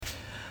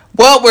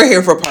Well, we're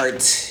here for part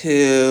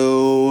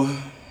 2.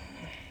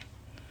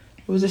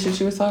 What was the shit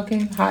she was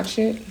talking? Hot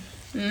shit?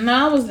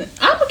 No, I wasn't.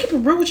 I'm gonna keep it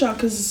real with y'all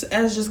because,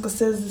 as Jessica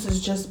says, this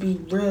is just be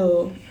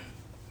real.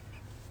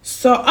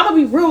 So I'm gonna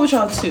be real with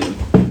y'all too.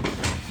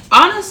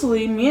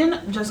 Honestly, me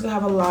and Jessica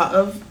have a lot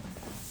of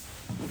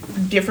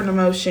different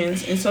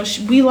emotions, and so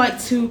we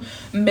like to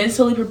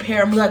mentally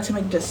prepare, and we like to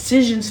make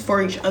decisions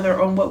for each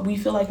other on what we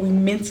feel like we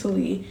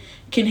mentally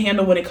can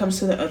handle when it comes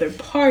to the other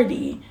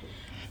party.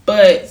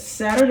 But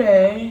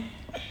Saturday,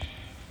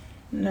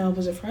 no,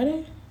 was it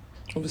Friday?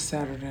 It was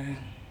Saturday.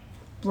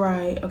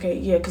 Right. Okay.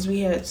 Yeah. Because we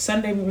had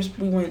Sunday.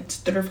 We went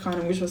to ThriftCon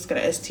and we were supposed to go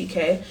to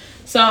STK.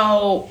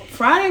 So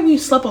Friday we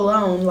slept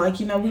alone. Like,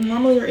 you know, we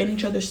normally are in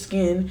each other's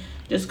skin.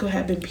 Jessica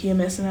had been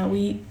PMSing that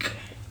week.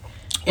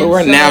 And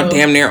we're now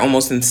damn near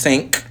almost in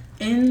sync.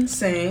 In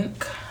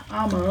sync,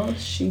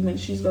 almost. When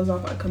she goes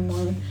off, I come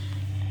on.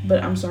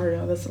 But I'm sorry,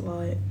 y'all. That's a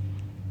lot.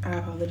 I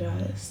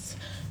apologize.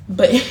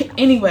 But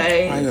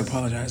anyway. Why are you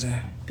apologizing?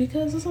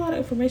 Because there's a lot of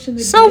information.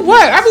 So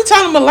what? I be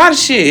telling them a lot of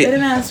shit. They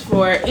didn't ask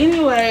for.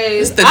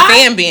 Anyways, it's the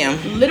fam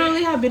bam.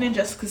 Literally have been in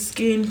Jessica's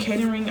skin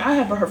catering. I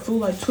had brought her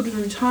food like 2 to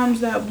 3 times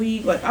that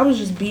week. Like, I was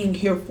just being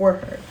here for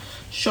her.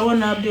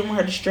 Showing up, didn't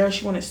want her to stress.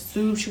 She wanted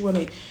soup. She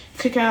wanted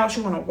cookout. She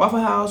wanted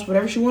Waffle House.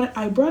 Whatever she wanted.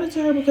 I brought it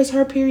to her because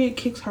her period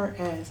kicks her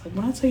ass. Like,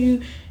 when I tell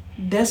you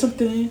that's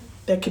something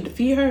that could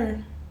defeat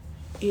her,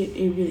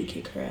 it really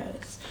kicked her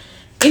ass.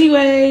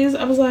 Anyways,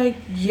 I was like,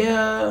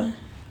 yeah,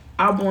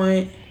 I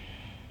want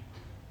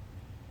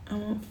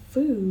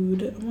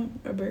food. I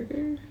want a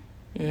burger.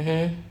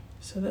 Mm-hmm.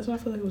 So that's why I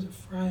feel like it was a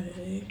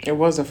Friday. It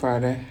was a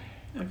Friday.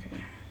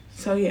 Okay.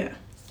 So, yeah.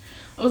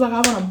 I was like,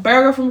 I want a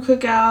burger from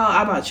Cookout.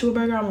 I bought you a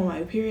burger. I'm on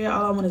my period.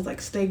 All I want is, like,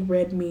 steak,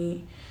 red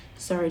meat.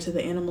 Sorry to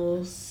the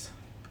animals,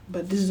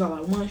 but this is all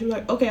I want. She was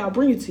like, okay, I'll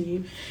bring it to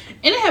you.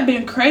 And it had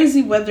been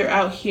crazy weather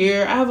out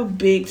here. I have a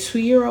big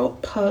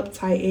 2-year-old pup,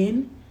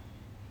 Titan,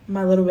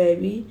 my little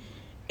baby.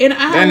 And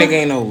that nigga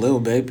ain't no little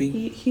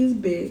baby. He's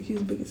big.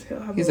 He's big as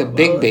hell. He's a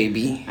big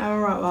baby. I have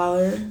a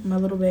Rottweiler, my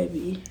little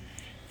baby.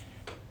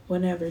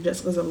 Whenever.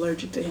 Jessica's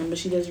allergic to him, but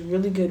she does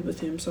really good with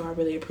him, so I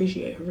really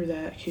appreciate her for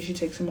that because she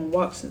takes him on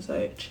walks and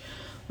such.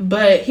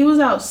 But he was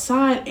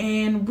outside,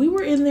 and we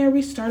were in there.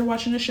 We started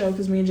watching the show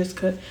because me and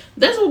Jessica,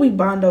 that's what we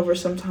bond over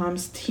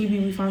sometimes.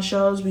 TV, we find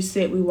shows, we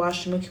sit, we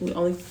watch them, and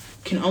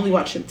can only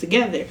watch them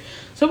together.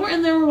 So we're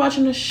in there, we're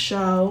watching a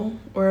show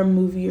or a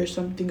movie or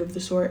something of the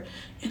sort,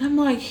 and I'm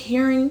like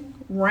hearing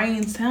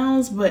rain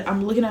sounds, but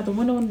I'm looking out the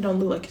window and it don't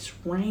look like it's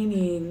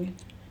raining.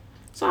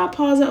 So I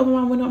pause and open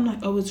my window. I'm like,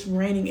 oh, it's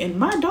raining. And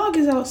my dog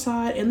is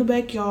outside in the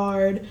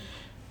backyard,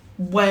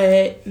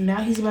 wet.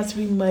 Now he's about to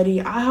be muddy.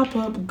 I hop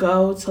up,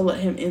 go to let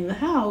him in the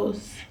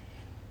house.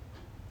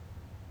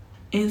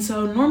 And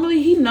so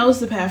normally he knows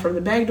the path from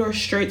the back door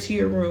straight to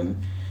your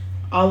room.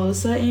 All of a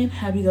sudden,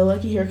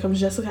 happy-go-lucky, here comes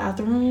Jessica out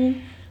the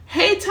room.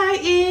 Hey,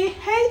 Titan.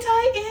 Hey,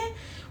 Titan.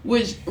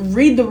 Which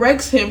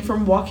redirects him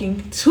from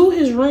walking to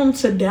his room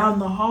to down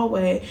the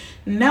hallway.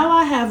 Now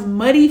I have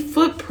muddy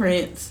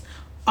footprints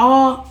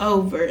all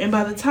over. And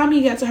by the time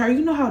he got to her,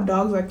 you know how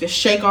dogs like to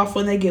shake off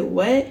when they get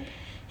wet?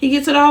 He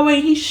gets to the hallway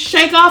and he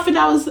shake off, and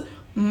that was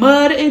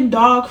mud and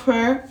dog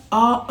fur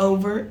all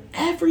over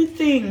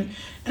everything.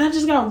 And I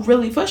just got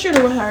really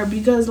frustrated with her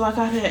because, like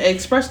I had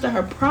expressed to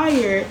her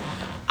prior,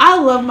 I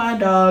love my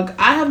dog.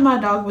 I have my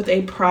dog with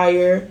a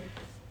prior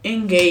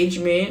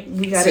engagement.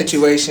 We got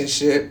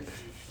situationship.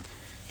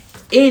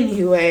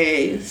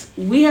 Anyways,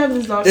 we have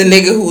this dog. The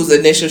nigga whose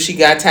initial she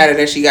got tatted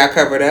that she got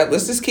covered up.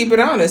 Let's just keep it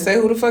honest. Say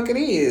who the fuck it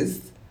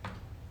is.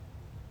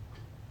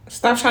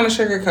 Stop trying to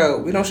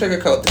sugarcoat. We don't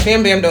sugarcoat. The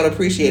fam bam don't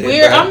appreciate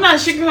it. I'm not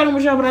sugarcoating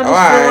with y'all, but I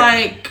just feel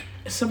like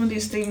some of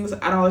these things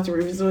I don't like to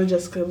revisit with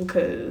Jessica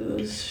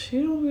because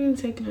she don't really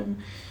take them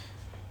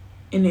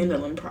and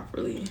handle them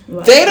properly.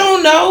 Like, they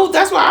don't know.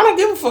 That's why I don't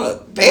give a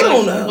fuck. They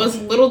don't know. What's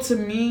little to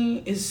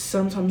me is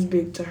sometimes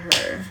big to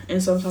her,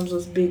 and sometimes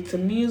what's big to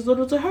me is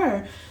little to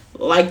her.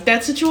 Like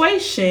that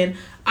situation,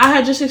 I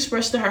had just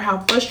expressed to her how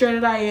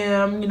frustrated I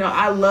am. You know,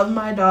 I love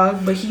my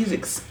dog, but he's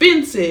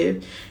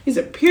expensive. He's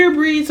a pure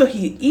breed, so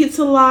he eats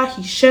a lot.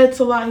 He sheds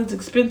a lot. He's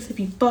expensive.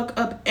 He fuck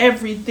up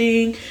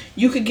everything.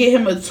 You could get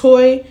him a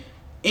toy,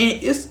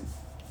 and it's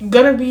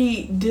gonna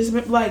be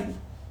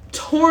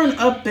torn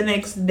up the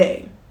next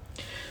day.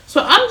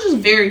 So I'm just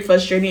very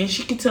frustrated, and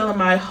she could tell in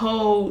my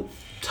whole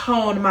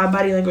tone, my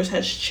body language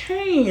has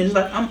changed.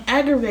 Like, I'm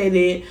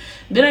aggravated.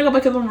 Then I go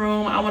back in the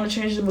room. I want to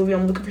change the movie.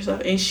 I'm looking for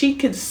stuff, and she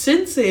could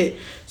sense it.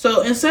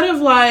 So instead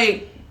of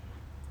like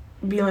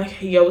being like,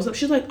 hey, yo, what's up?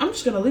 She's like, I'm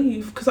just gonna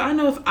leave because I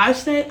know if I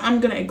stay,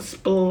 I'm gonna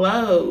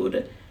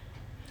explode.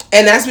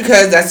 And that's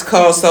because that's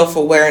called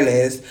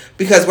self-awareness.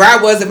 Because where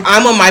I was, if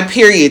I'm on my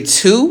period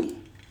too,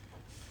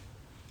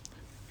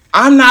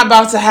 I'm not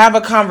about to have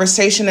a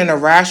conversation in a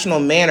rational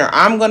manner.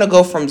 I'm going to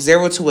go from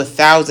 0 to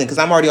 1,000 because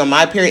I'm already on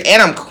my period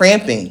and I'm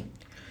cramping.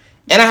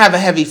 And I have a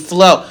heavy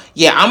flow.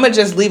 Yeah, I'm going to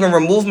just leave and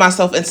remove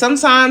myself. And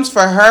sometimes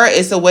for her,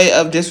 it's a way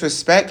of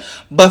disrespect.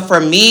 But for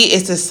me,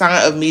 it's a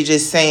sign of me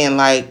just saying,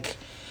 like,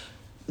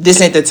 this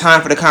ain't the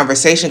time for the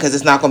conversation because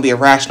it's not going to be a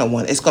rational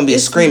one. It's going to be a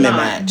screaming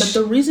match. But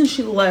the reason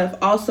she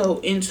left, also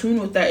in tune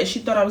with that, is she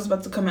thought I was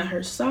about to come at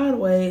her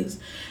sideways.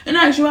 In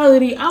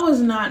actuality, I was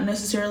not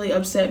necessarily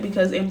upset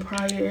because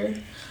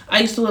I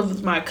used to live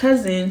with my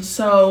cousin.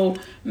 So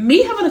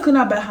me having to clean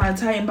out behind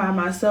Titan by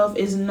myself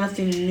is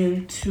nothing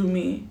new to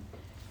me.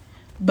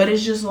 But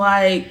it's just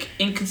like,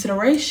 in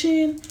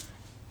consideration,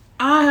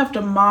 I have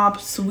to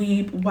mop,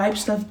 sweep, wipe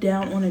stuff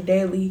down on a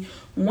daily.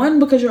 One,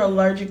 because you're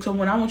allergic, so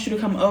when I want you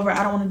to come over,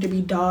 I don't want it to be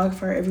dog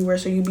fur everywhere.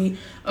 So you be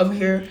over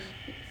here,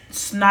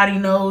 snotty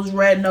nose,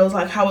 red nose,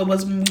 like how it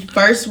was when we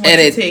first went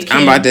to take him.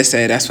 I'm about to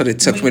say, that's what it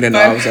took me to know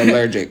I was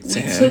allergic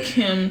to him. We took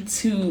him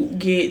to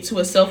get to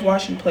a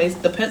self-washing place,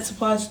 the pet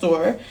supply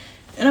store.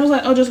 And I was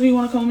like, oh, Jessica, you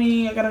want to come with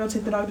me? I got to go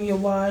take the dog to get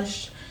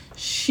washed.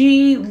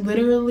 She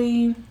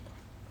literally...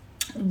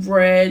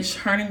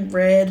 turning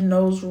red,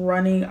 nose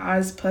running,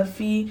 eyes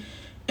puffy,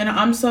 and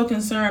I'm so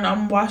concerned.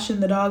 I'm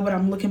washing the dog, but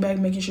I'm looking back,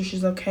 making sure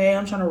she's okay.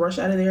 I'm trying to rush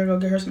out of there, go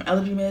get her some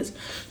allergy meds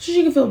so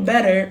she can feel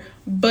better.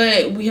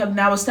 But we have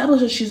now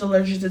established that she's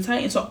allergic to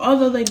Titan. So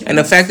although they do, and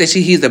the fact that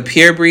he's a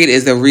pure breed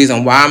is the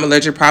reason why I'm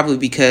allergic, probably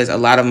because a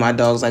lot of my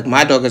dogs, like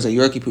my dog is a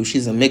Yorkie Poo,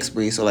 she's a mixed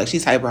breed, so like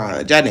she's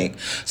hyperallergenic.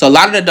 So a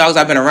lot of the dogs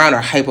I've been around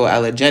are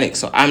hypoallergenic.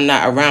 So I'm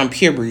not around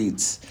pure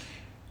breeds.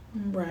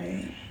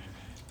 Right.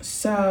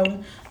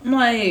 So I'm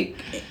like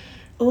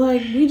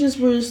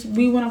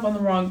we went off on the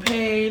wrong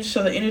page,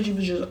 so the energy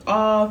was just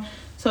off.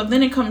 So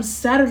then it comes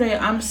Saturday,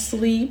 I'm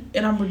asleep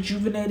and I'm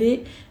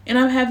rejuvenated and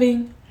I'm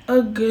having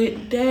a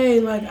good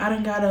day. Like, I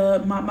done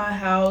gotta mop my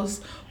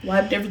house,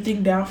 wiped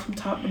everything down from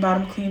top to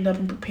bottom, cleaned up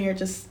and prepared.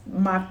 Just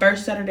my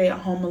first Saturday at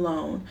home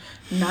alone,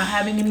 not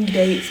having any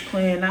dates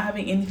planned, not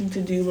having anything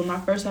to do, but my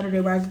first Saturday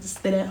where I get to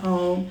sit at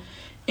home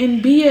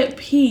and be at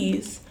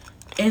peace.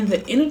 And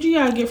the energy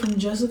I get from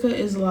Jessica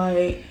is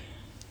like,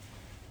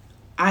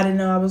 I didn't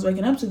know I was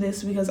waking up to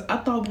this, because I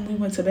thought when we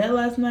went to bed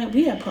last night,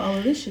 we had put all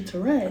of this shit to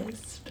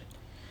rest.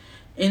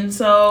 And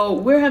so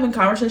we're having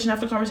conversation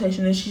after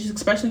conversation, and she's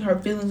expressing her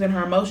feelings and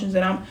her emotions,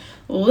 and I'm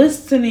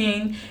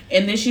listening.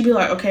 And then she'd be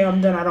like, okay,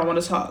 I'm done, I don't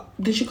want to talk.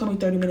 Then she called me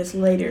 30 minutes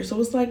later. So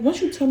it's like,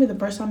 once you tell me the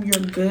first time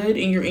you're good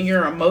and you're in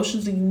your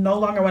emotions and you no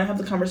longer want to have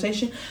the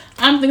conversation,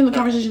 I'm thinking the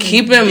conversation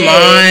Keep is in dead.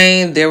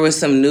 mind, there was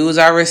some news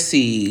I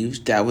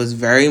received that was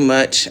very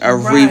much a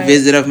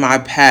revisit of my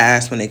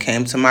past when it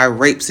came to my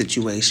rape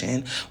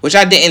situation, which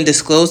I didn't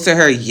disclose to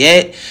her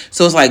yet.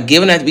 So it's like,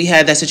 given that we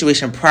had that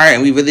situation prior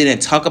and we really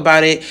didn't talk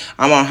about it,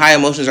 I'm on high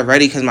emotions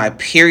already because my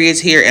period's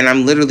here and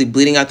I'm literally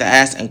bleeding out the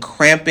ass and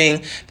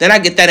cramping. Then I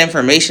get that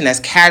information that's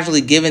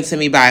casually given to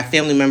me by a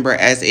family member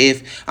as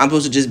if I'm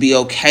supposed to just be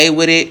okay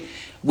with it,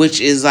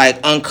 which is like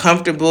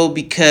uncomfortable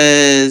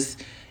because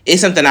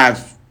it's something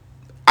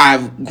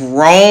I've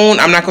grown.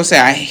 I'm not going to say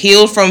I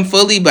healed from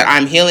fully, but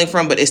I'm healing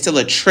from, but it's still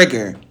a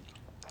trigger.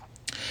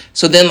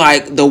 So then,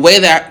 like, the way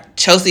that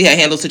Chelsea had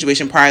handled the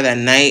situation prior that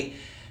night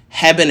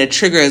had been a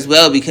trigger as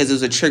well, because it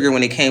was a trigger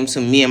when it came to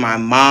me and my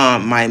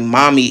mom, my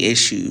mommy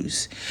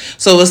issues.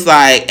 So it's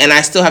like, and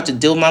I still have to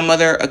deal with my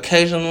mother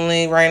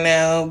occasionally right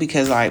now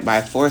because, like, by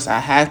force I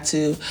have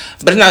to.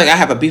 But it's not like I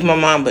have a beef with my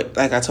mom, but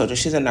like I told you,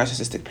 she's a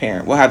narcissistic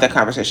parent. We'll have that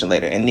conversation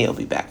later, and Neil will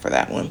be back for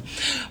that one.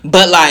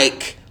 But,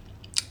 like,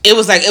 it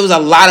was a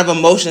lot of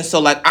emotions. So,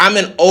 like, I'm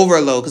in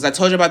overload because I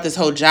told you about this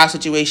whole job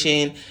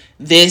situation,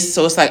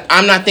 so it's like,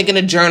 I'm not thinking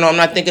of journal. I'm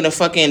not thinking of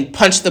fucking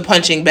punch the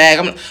punching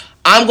bag.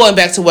 I'm going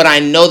back to what I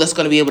know that's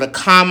going to be able to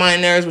calm my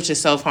nerves, which is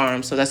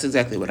self-harm. So that's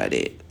exactly what I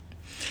did.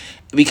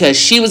 Because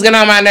she was getting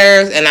on my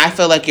nerves, and I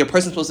felt like your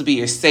person's supposed to be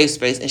your safe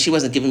space, and she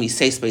wasn't giving me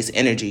safe space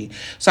energy.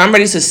 So I'm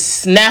ready to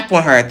snap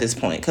on her at this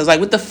point. Because,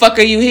 like, what the fuck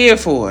are you here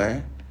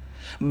for?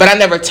 But I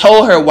never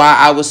told her why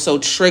I was so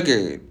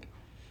triggered.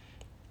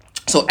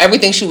 So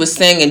everything she was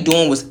saying and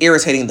doing was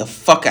irritating the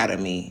fuck out of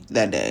me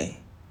that day.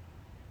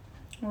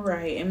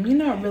 Right. And me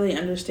not really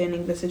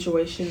understanding the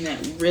situation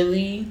that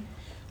really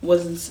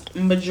was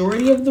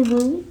majority of the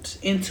root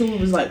until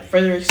it was, like,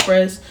 further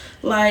expressed.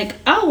 Like,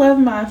 I love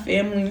my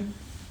family.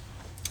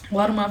 A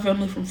lot of my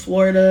family from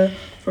Florida,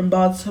 from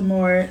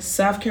Baltimore,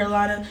 South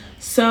Carolina.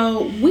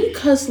 So we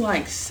cuss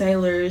like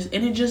sailors,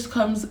 and it just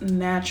comes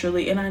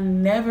naturally. And I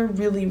never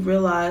really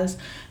realized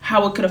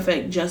how it could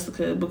affect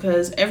Jessica,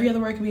 because every other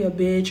word could be a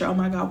bitch or, oh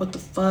my God, what the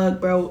fuck,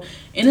 bro.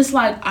 And it's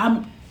like,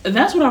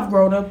 that's what I've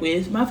grown up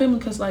with. My family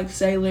cuss like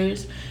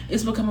sailors.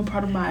 It's become a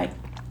part of my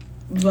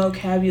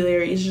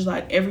vocabulary. It's just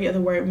like every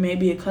other word may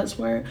be a cuss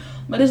word,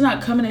 but it's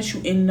not coming at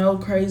you in no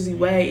crazy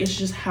way. It's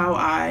just how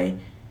I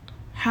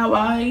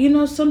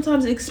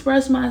sometimes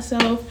express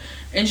myself.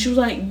 And she was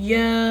like,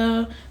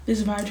 yeah,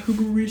 this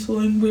vituperative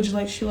language,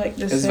 like she like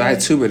this. It's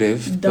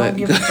vituperative. Don't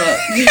give a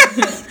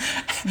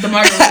fuck. The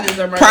margaritas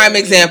are prime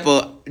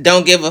example.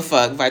 Don't give a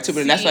fuck.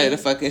 Vituperative. That's why the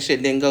fucking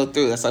shit didn't go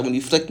through. That's like when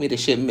you flick me, the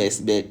shit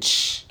missed,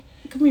 bitch.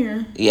 Come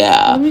here.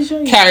 Yeah. Let me show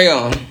you. Carry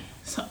on.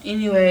 So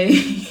anyway,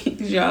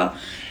 y'all,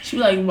 she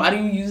was like, why do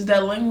you use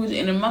that language?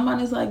 And in my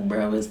mind, it's like,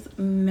 bro, it's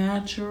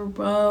natural,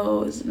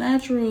 bro. It's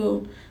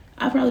natural.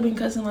 I've probably been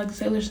cussing like a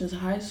sailor since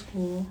high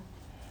school.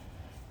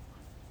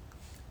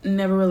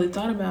 Never really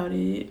thought about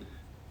it.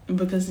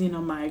 because, you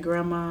know, my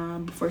grandma,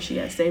 before she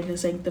got saved and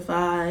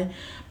sanctified,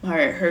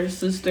 her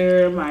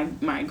sister,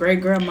 my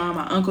great grandma,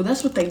 my uncle,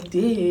 that's what they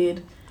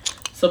did.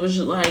 So it was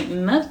just like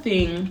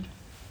nothing.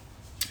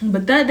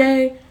 But that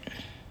day,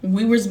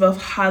 we were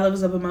both high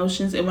levels of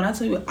emotions. And when I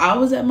tell you, I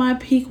was at my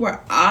peak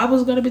where I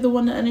was going to be the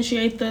one to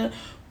initiate the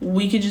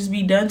we could just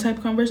be done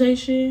type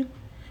conversation.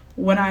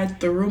 When I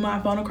threw my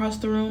phone across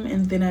the room,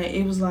 and then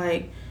it was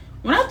like,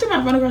 when I threw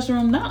my phone across the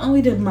room, not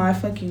only did my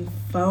fucking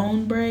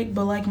phone break,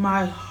 but like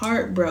my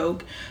heart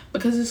broke,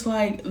 because it's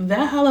like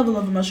that high level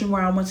of emotion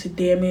where I want to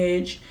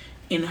damage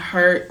and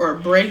hurt or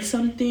break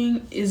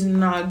something is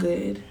not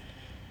good.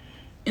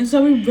 And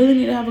so we really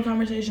need to have a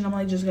conversation. I'm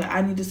like, Jessica,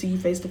 I need to see you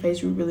face to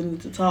face. We really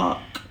need to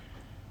talk.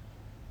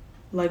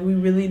 Like, we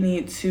really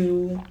need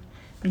to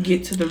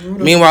get to the root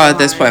of it. Meanwhile, at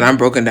this point, I'm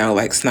broken down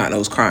like snot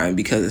nose crying,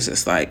 because it's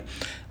just like,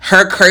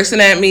 her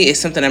cursing at me is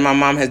something that my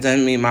mom has done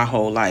to me my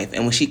whole life.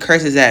 And when she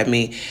curses at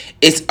me,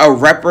 it's a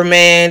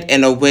reprimand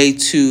and a way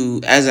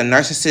to, as a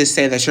narcissist,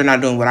 say that you're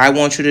not doing what I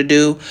want you to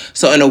do.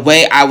 So in a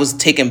way, I was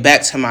taken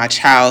back to my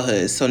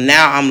childhood. So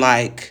now I'm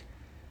like,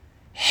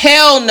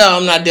 hell no,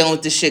 I'm not dealing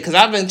with this shit, because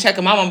I've been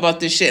checking my mom about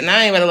this shit, and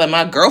I ain't gonna let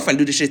my girlfriend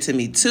do this shit to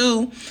me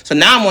too. So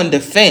now I'm on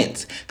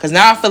defense, because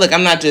now I feel like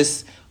I'm not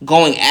just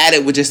going at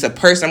it with just a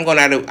person.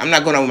 I'm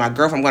not going out with my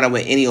girlfriend. I'm going out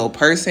with any old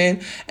person.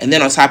 And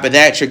then on top of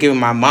that, you're giving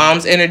my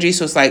mom's energy.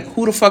 So it's like,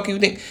 who the fuck you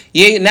think?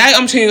 Yeah, now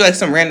I'm treating you like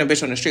some random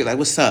bitch on the street. Like,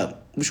 what's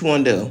up? What you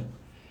want to do?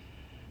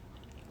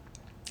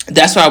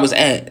 That's where I was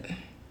at.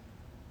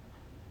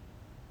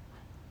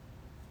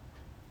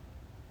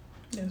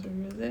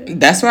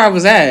 That's where I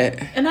was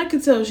at. And I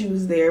could tell she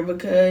was there,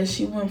 because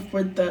she went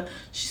for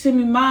she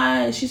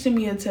sent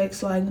me a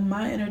text like,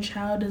 my inner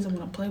child doesn't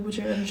want to play with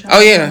your inner child.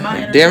 Oh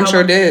yeah, damn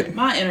sure did.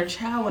 My inner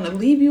child want to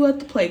leave you at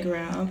the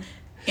playground.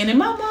 And in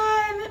my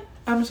mind,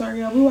 I'm sorry,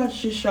 y'all, we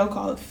watched this show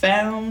called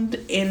Found,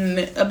 and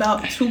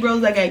about two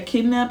girls that got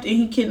kidnapped, and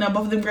he kidnapped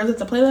both of them girls at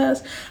the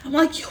playlist. I'm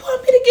like, you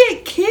want me to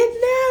get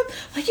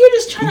kidnapped? Like, you're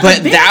just trying to.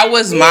 But that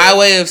was my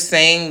way of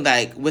saying,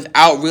 like,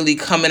 without really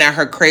coming at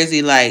her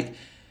crazy, like,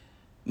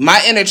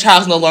 my inner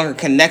child's no longer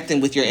connecting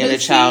with your inner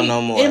child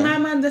no more. In my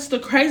mind, that's the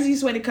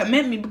craziest way to come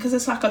at me, because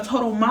it's like a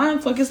total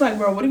mind fuck. It's like,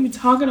 bro, what are you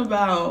talking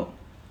about?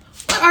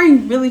 What are you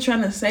really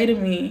trying to say to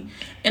me?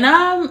 And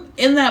I'm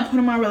in that point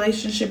of my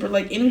relationship, or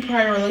like any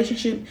prior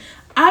relationship,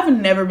 I've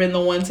never been the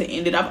one to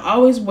end it. I've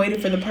always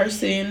waited for the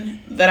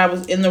person that I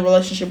was in the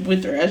relationship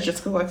with, or as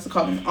Jessica likes to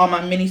call them, all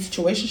my mini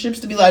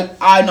situationships, to be like,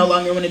 I no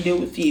longer want to deal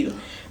with you.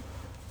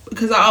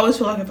 Because I always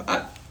feel like if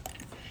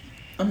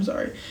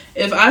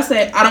I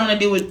say I don't want to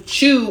deal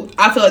with you,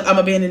 I feel like I'm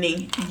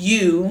abandoning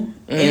you.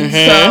 Mm-hmm. And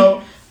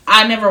so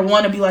I never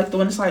want to be like the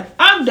one that's like,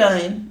 I'm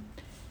done.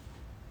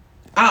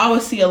 I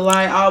always see a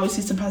light. I always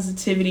see some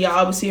positivity. I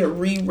always see a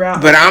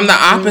reroute. But I'm the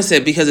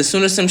opposite, because as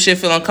soon as some shit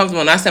feel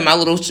uncomfortable, and I said my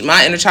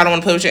inner child don't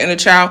want to play with your inner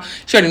child,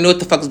 she already knew what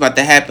the fuck was about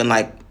to happen.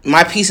 Like,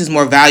 my piece is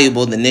more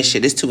valuable than this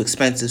shit. It's too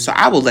expensive. So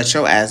I will let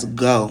your ass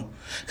go.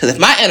 Because if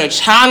my inner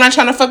child not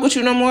trying to fuck with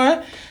you no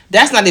more,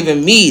 that's not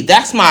even me.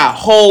 That's my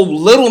whole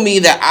little me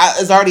that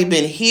has already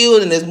been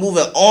healed and is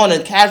moving on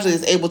and casually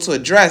is able to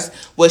address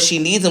what she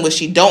needs and what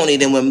she don't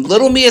need. And when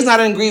little me is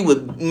not in agree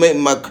with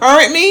my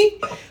current me,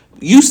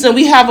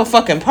 we have a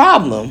fucking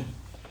problem.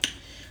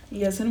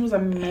 Yes, and it was a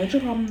major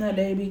problem that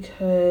day,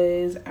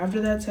 because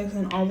after that text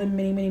and all the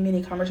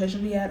many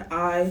conversations we had,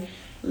 I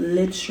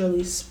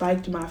literally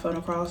spiked my phone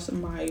across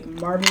my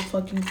marble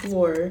fucking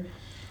floor,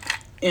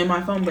 and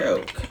my phone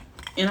broke.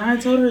 And I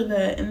told her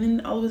that, and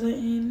then all of a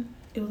sudden,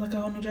 it was like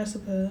a whole new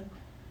Jessica.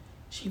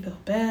 She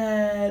felt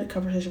bad. The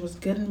conversation was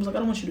good. And I was like, I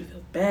don't want you to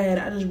feel bad.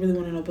 I just really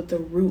want to know what the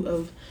root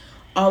of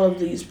all of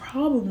these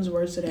problems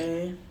were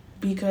today.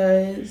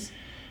 Because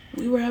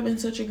we were having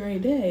such a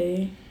great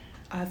day.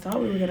 I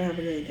thought we were going to have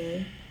a great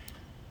day.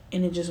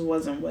 And it just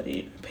wasn't what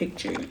it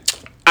pictured.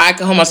 I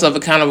can hold myself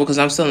accountable, because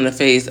I'm still in the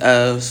phase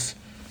of...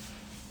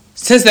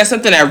 Since that's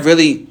something that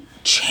really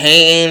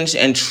changed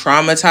and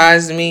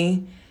traumatized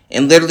me,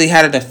 and literally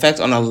had an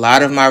effect on a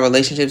lot of my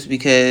relationships,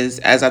 because,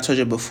 as I told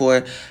you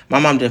before, my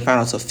mom didn't find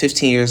out until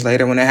 15 years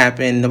later when it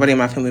happened. Nobody in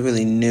my family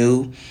really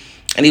knew.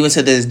 And even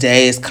to this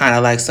day, it's kind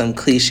of like some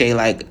cliche,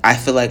 like, I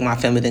feel like my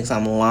family thinks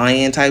I'm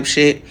lying type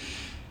shit.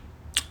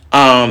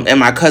 And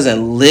my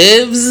cousin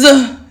lives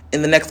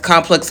in the next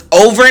complex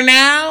over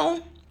now.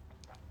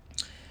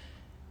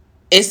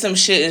 It's some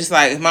shit. It's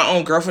like, my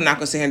own girlfriend not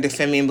gonna sit here and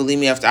defend me and believe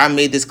me after I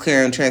made this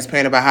clear and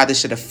transparent about how this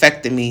shit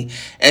affected me,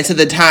 and to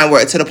the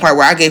point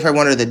where I gave her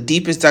one of the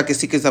deepest, darkest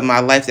secrets of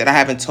my life that I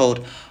haven't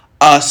told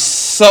a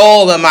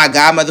soul. And my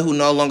godmother, who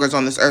no longer is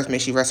on this earth, may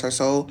she rest her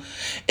soul.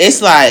 It's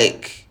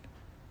like,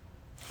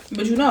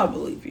 but you know I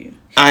believe you.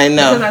 I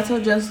know. Because I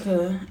told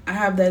Jessica, I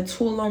have that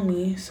tool on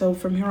me. So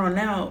from here on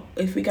out,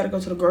 if we got to go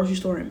to the grocery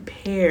store in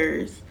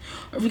pairs,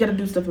 or if we got to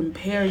do stuff in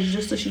pairs,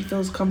 just so she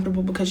feels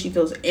comfortable, because she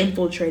feels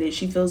infiltrated.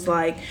 She feels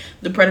like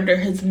the predator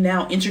has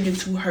now entered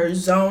into her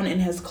zone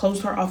and has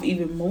closed her off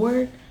even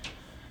more.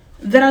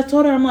 Then I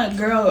told her, I'm like,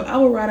 girl, I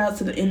will ride out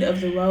to the end of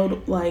the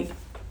road, like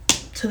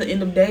to the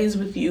end of days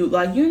with you.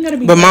 Like, you ain't gotta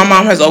be. But my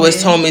mom has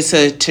always told me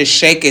to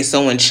shake it.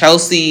 So when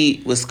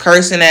Chelsea was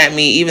cursing at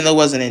me, even though it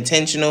wasn't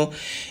intentional,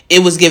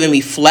 it was giving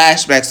me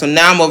flashbacks. So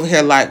now I'm over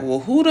here like, well,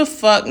 who the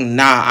fuck?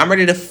 Nah, I'm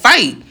ready to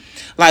fight.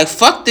 Like,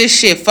 fuck this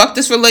shit. Fuck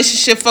this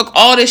relationship. Fuck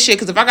all this shit.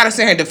 Because if I got to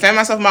sit here and defend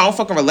myself in my own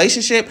fucking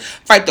relationship,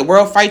 fight the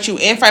world, fight you,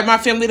 and fight my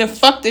family, then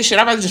fuck this shit.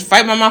 I'd rather just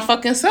fight by my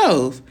fucking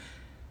self.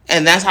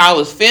 And that's how I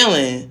was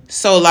feeling.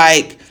 So,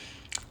 like,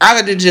 I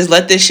had to just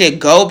let this shit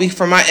go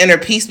for my inner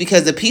peace,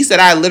 because the peace that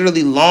I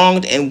literally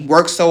longed and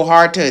worked so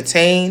hard to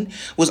attain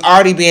was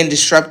already being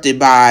disrupted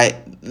by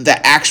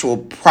the actual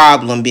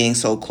problem being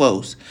so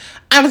close.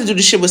 I'm going to do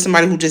this shit with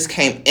somebody who just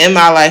came in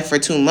my life for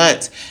 2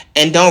 months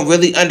and don't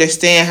really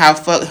understand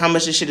how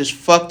much this shit has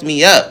fucked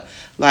me up.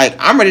 Like,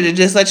 I'm ready to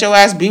just let your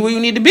ass be where you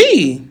need to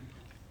be.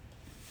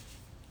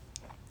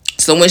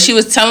 So when she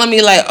was telling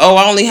me, like, oh,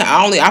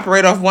 I only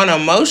operate off one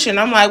emotion,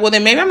 I'm like, well,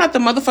 then maybe I'm not the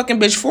motherfucking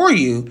bitch for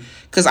you.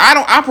 Because I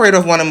don't operate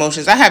off one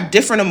emotions. I have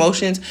different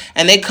emotions,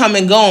 and they come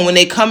and go. And when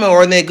they come or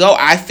when they go,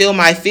 I feel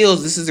my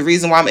feels. This is the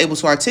reason why I'm able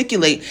to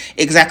articulate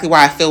exactly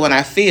why I feel when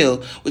I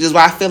feel. Which is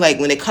why I feel like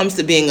when it comes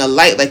to being a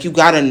light, like, you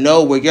got to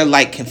know where your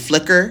light can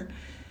flicker.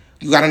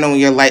 You got to know when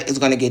your light is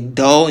going to get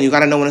dull. And you got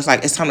to know when it's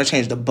like, it's time to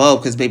change the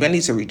bulb. Because, baby, I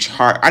need to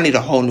recharge. I need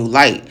a whole new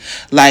light.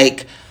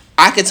 Like,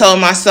 I could tell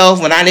myself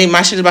when I need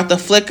my shit about to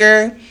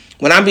flicker,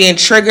 when I'm being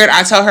triggered,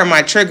 I tell her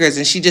my triggers,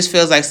 and she just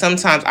feels like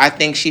sometimes I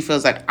think she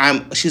feels like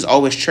she's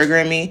always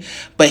triggering me.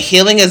 But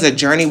healing is a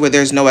journey where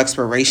there's no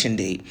expiration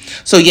date.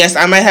 So yes,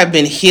 I might have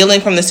been healing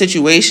from the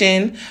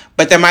situation,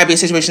 but there might be a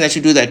situation that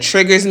you do that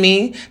triggers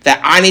me that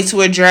I need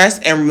to address,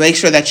 and make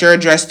sure that you're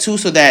addressed too,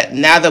 so that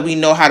now that we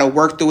know how to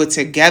work through it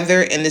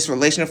together in this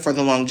relationship for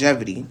the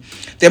longevity.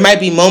 There might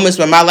be moments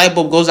when my light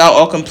bulb goes out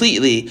all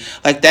completely.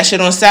 Like that shit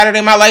on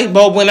Saturday, my light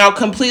bulb went out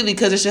completely,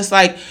 because it's just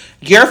like,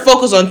 you're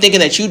focused on thinking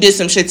that you did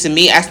some shit to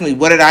me, asking me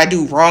what did I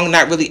do wrong,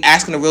 not really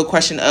asking the real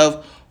question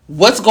of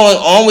what's going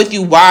on with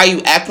you, why are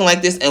you acting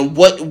like this, and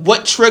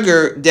what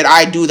trigger did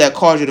I do that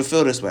caused you to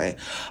feel this way.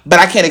 But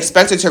I can't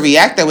expect her to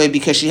react that way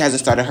because she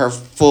hasn't started her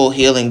full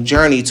healing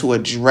journey to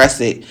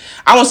address it.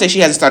 I won't say she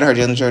hasn't started her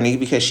healing journey,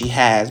 because she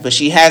has, but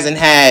she hasn't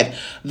had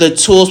the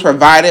tools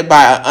provided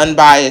by an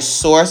unbiased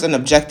source, an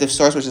objective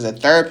source, which is a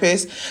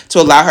therapist, to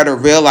allow her to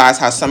realize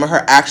how some of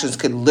her actions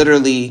could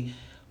literally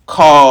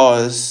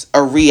cause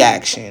a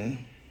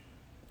reaction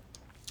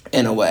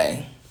in a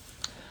way.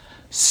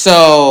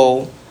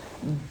 So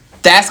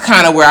that's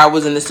kind of where I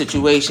was in the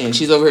situation.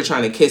 She's over here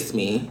trying to kiss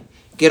me.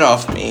 Get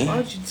off me.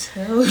 Why'd you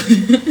tell?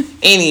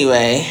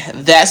 Anyway,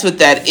 that's what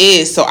that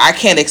is. So I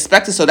can't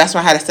expect it. So that's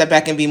why I had to step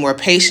back and be more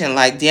patient.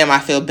 Like, damn, I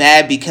feel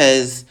bad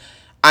because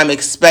I'm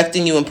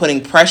expecting you and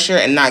putting pressure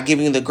and not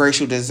giving you the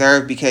grace you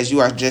deserve, because you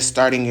are just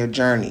starting your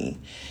journey.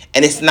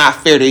 And it's not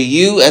fair to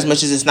you as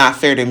much as it's not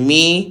fair to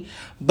me.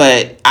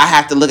 But I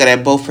have to look at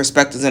it both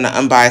perspectives in an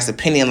unbiased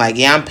opinion. Like,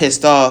 yeah, I'm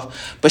pissed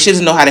off, but she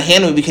doesn't know how to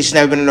handle me because she's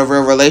never been in a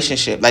real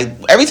relationship. Like,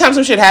 every time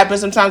some shit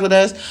happens sometimes with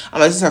us, I'm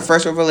like, this is her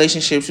first real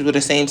relationship. She's with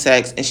the same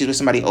sex, and she's with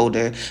somebody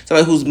older.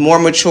 Somebody who's more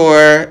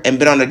mature and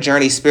been on a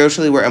journey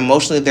spiritually, where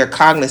emotionally they're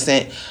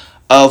cognizant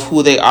of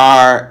who they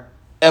are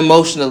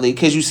emotionally.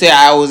 Because you say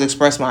I always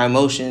express my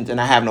emotions and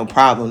I have no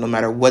problem no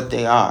matter what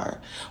they are.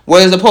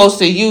 Whereas opposed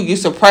to you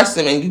suppress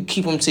them and you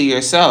keep them to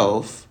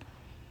yourself.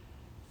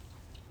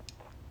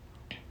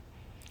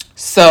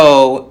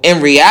 So in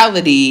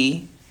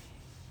reality,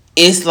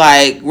 it's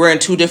like we're in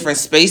two different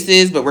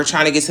spaces, but we're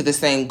trying to get to the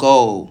same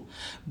goal.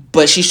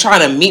 But she's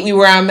trying to meet me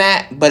where I'm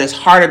at, but it's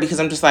harder because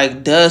I'm just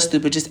like, duh,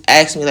 stupid, just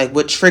ask me like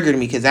what triggered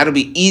me, because that'll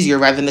be easier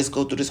rather than just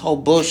go through this whole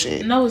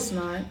bullshit. No, it's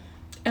not.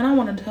 And I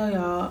want to tell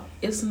y'all,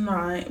 it's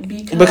not,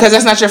 because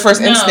that's not your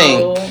first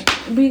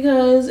instinct.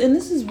 Because, and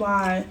this is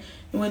why,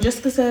 when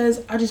Jessica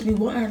says, I just be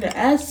wanting her to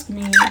ask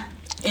me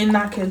and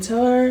I can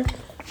tell her,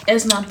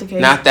 it's not the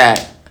case. Not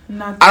that. I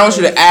don't want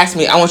you to ask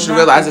me. I want you to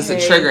realize it's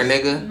a trigger,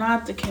 nigga.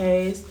 Not the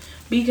case.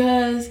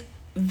 Because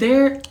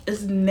there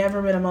has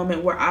never been a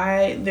moment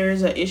where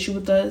there's an issue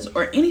with us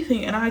or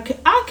anything. And I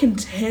can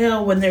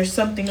tell when there's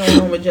something going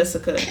on with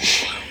Jessica.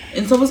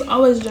 And so it's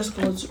always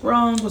Jessica, what's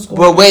wrong? What's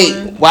going on? But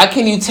wait, why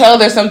can you tell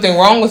there's something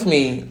wrong with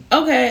me?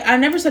 Okay, I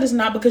never said it's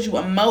not because you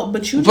emote,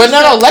 but you. But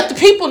no, let the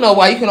people know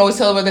why you can always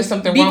tell whether there's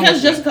something wrong with me.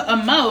 Because Jessica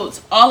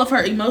emotes all of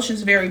her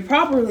emotions very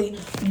properly,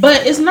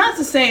 but it's not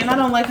to say, and I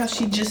don't like how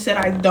she just said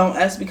I don't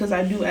ask, because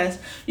I do ask.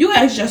 You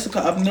ask Jessica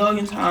a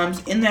million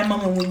times in that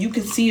moment when you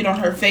can see it on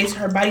her face,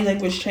 her body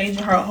language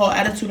changing, her whole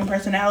attitude and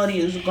personality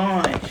is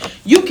gone.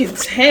 You can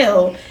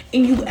tell,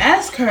 and you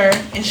ask her,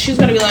 and she's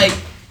gonna be like,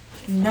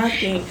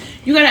 nothing.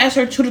 You gotta ask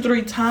her 2 to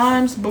 3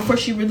 times before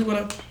she really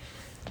wanna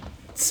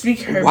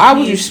speak her Why piece.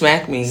 Would you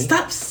smack me?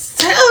 Stop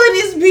telling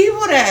these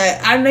people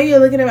that. I know you're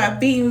looking at my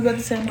feet and you're about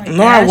to say I'm like,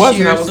 no, I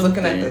wasn't. I was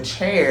looking at the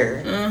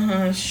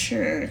chair.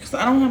 Sure. Because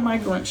I don't have my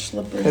Grinch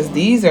slippers. Because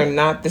these are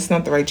not. This is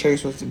not the right chair you're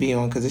supposed to be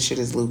on. Because this shit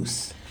is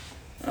loose.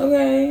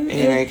 Okay.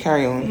 Anyway,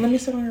 carry on. Let me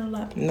sit on your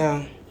lap.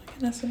 No.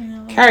 Can I sit on your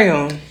lap? Carry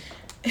on.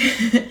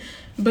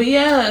 But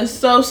yeah,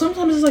 so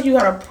sometimes it's like you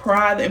gotta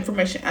pry the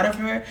information out of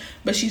her,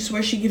 but she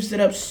swears she gives it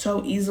up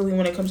so easily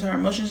when it comes to her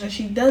emotions, and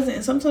she doesn't.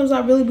 And sometimes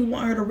I really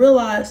want her to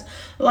realize,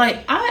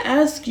 like, I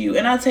ask you,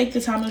 and I take the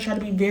time to try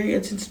to be very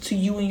attentive to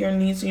you and your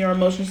needs and your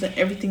emotions and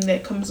everything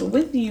that comes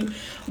with you.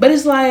 But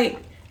it's like,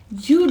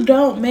 you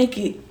don't make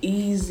it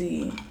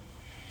easy.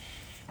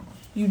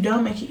 You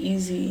don't make it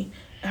easy.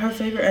 Her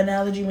favorite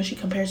analogy when she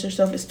compares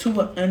herself is to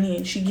an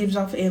onion. She gives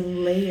off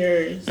in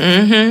layers.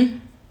 Mm-hmm.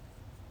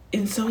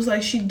 And so it's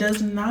like she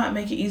does not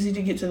make it easy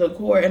to get to the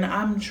core. And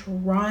I'm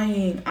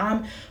trying.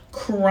 I'm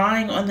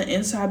crying on the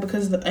inside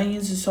because the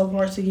onions is so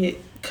hard to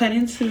get cut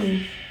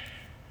into.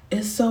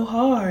 It's so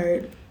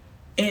hard.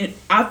 And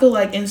I feel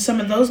like in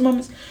some of those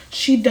moments,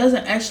 she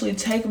doesn't actually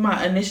take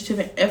my initiative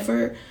and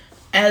effort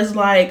as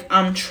like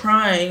I'm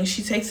trying.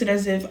 She takes it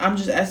as if I'm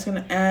just asking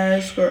to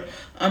ask, or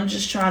I'm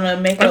just trying to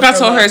make. Like I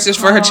told her, it's just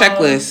for her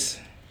checklist.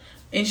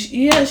 And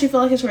she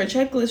felt like it's for a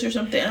checklist or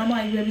something. And I'm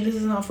like, baby, this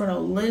is not for no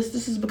list.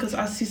 This is because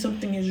I see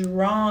something is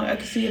wrong. I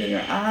can see it in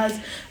your eyes.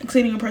 I can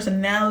see it in your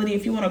personality.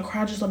 If you want to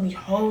cry, just let me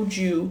hold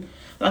you.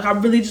 Like, I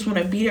really just want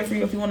to be there for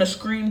you. If you want to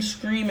scream,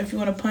 scream. If you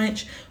want to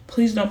punch,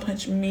 please don't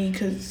punch me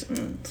because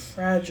I'm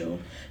fragile.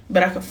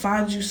 But I can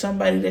find you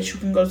somebody that you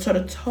can go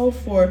toe-to-toe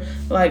for.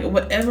 Like,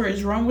 whatever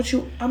is wrong with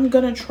you, I'm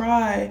going to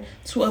try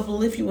to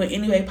uplift you in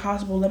any way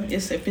possible.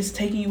 If it's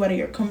taking you out of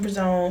your comfort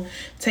zone,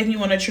 taking you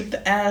on a trip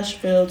to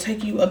Asheville,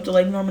 taking you up to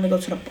Lake Norman to go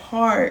to the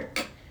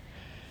park,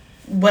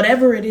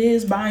 whatever it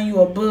is, buying you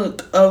a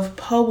book of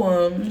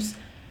poems,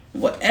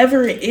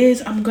 whatever it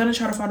is, I'm going to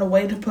try to find a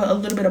way to put a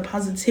little bit of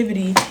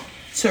positivity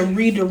to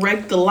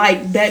redirect the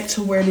light back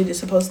to where it is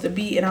supposed to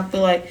be. And I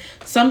feel like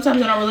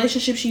sometimes in our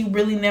relationship, she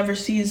really never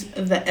sees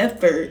the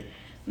effort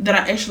that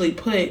I actually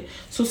put.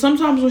 So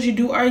sometimes when she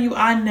do argue,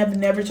 I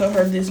never told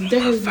her this.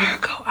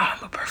 Virgo,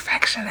 I'm a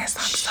perfectionist.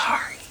 I'm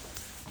sorry.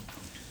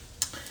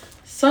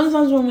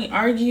 Sometimes when we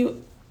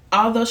argue,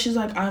 although she's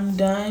like, I'm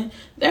done,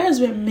 there has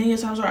been many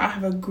times where I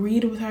have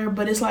agreed with her,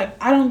 but it's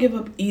like, I don't give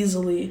up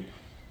easily.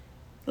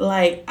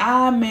 Like,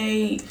 I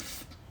may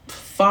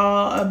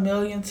fall a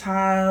million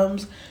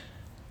times,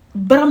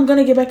 but I'm going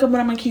to get back up and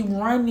I'm going to keep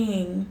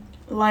running.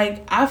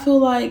 Like, I feel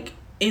like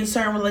in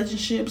certain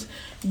relationships,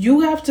 you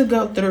have to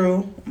go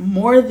through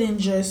more than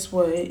just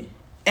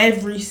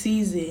every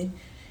season.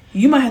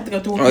 You might have to go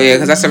through. Oh yeah,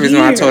 because that's the reason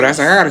why I told her. I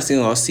said, I gotta see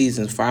all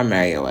seasons before I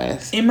marry your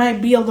ass. It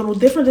might be a little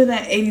different than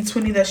that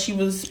 80-20 that she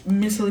was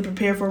mentally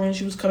prepared for when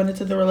she was coming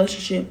into the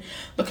relationship.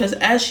 Because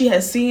as she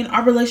has seen,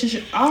 our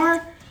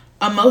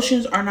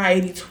emotions are not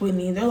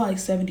 80-20. They're like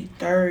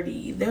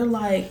 70-30. They're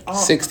like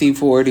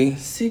 60-40.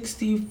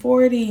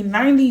 60-40.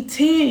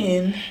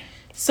 90-10.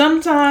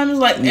 Sometimes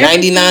like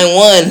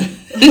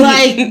 99-1.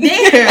 Like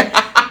there.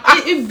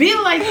 It be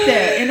like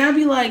that. And I'd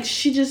be like,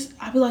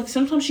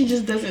 sometimes she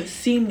just doesn't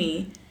see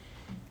me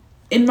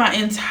in my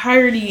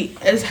entirety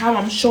as how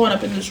I'm showing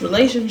up in this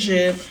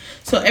relationship.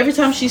 So every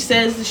time she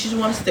says that she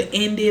wants to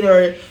end it,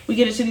 or we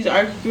get into these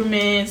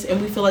arguments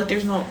and we feel like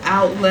there's no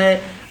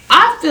outlet,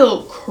 I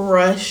feel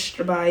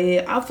crushed by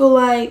it. I feel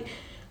like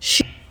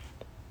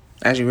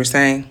as you were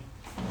saying,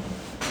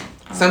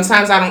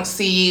 sometimes I don't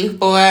see you,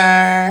 boy.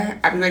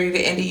 I be ready to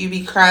end it. You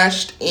be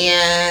crushed,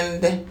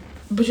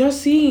 but y'all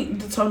see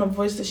the tone of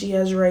voice that she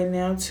has right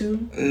now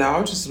too. No,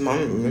 I'm just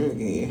mimicking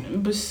you.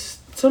 But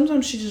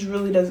sometimes she just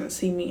really doesn't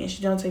see me, and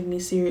she don't take me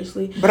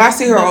seriously. But I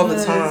see her all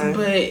the time.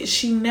 But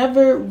she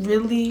never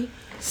really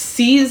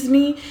sees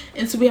me,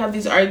 and so we have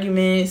these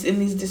arguments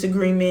and these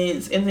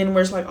disagreements, and then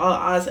we're just like all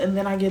odds, and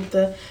then I get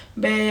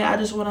babe, I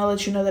just want to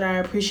let you know that I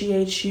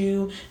appreciate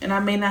you, and I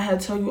may not have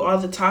told you all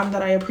the time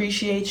that I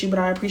appreciate you, but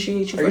I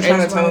appreciate you. Are you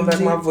trying to tell me back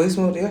my voice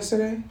note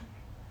yesterday?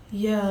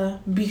 Yeah,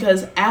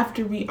 because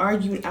after we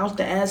argued out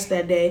the ass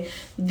that day,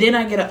 then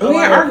I get we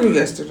argued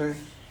yesterday.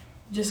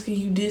 Just because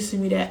you did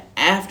send me that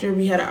after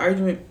we had an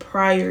argument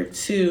prior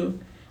to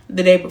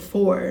the day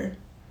before.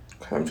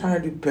 I'm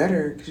trying to do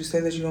better because you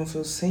say that you don't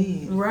feel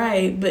seen.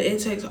 Right, but it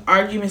takes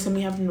arguments and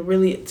me having to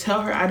really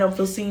tell her I don't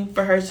feel seen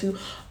for her to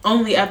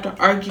only after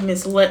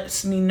arguments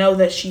lets me know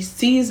that she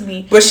sees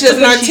me. But she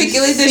doesn't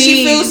articulate that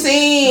she feels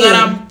seen. That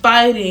I'm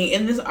fighting.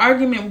 And this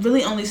argument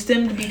really only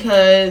stemmed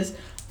because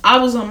I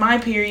was on my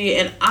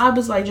period and I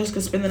was like, Jessica,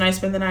 spend the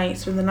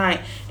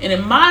night. And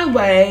in my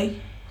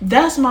way,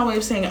 that's my way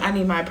of saying I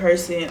need my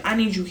person. I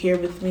need you here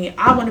with me.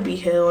 I want to be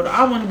held.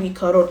 I want to be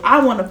cuddled.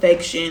 I want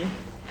affection.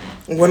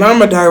 When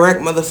I'm a direct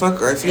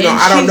motherfucker, if you don't,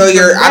 I don't know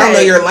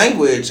your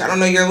language. I don't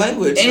know your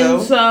language.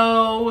 And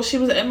so she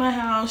was at my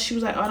house. She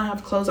was like, "Oh, I don't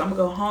have clothes. I'm gonna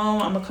go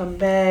home. I'm gonna come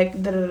back."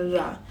 Da da da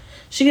da.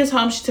 She gets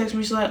home. She texts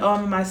me. She's like, "Oh,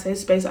 I'm in my safe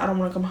space. I don't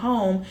want to come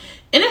home,"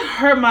 and it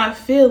hurt my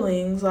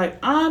feelings. Like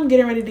I'm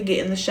getting ready to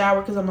get in the shower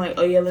because I'm like,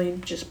 "Oh yeah, let me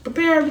just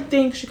prepare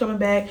everything." She's coming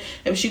back.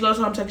 If she goes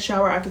home, take a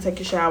shower. I can take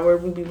a shower.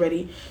 We'll be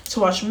ready to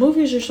watch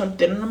movies or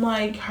something. And I'm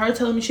like, her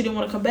telling me she didn't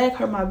want to come back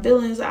hurt my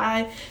feelings.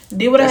 I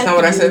did what I had to do. That's not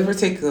what I said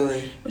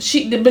particularly. But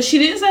she didn't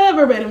say that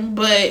verbatim.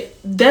 But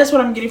That's what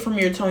I'm getting from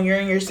your tone. You're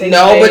in your safe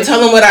No, space. but tell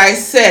them what I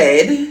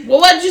said. Well,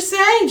 what'd you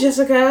say,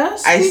 Jessica?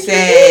 I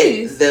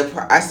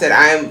said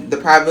I'm the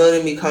probability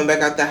of me coming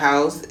back out the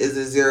house is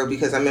a 0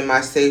 because I'm in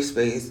my safe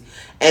space.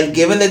 And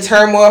given the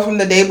turmoil from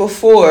the day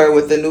before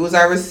with the news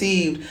I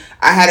received,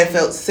 I hadn't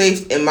felt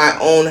safe in my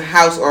own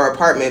house or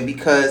apartment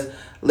because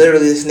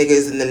literally this nigga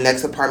is in the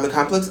next apartment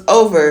complex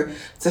over.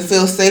 To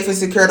feel safe and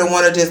secure, to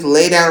want to just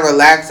lay down,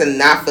 relax, and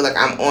not feel like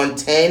I'm on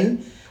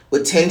 10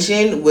 with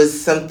tension was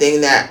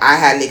something that I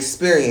hadn't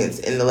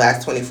experienced in the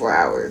last 24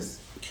 hours.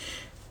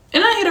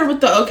 And I hit her with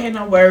the okay,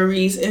 no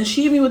worries, and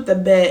she hit me with the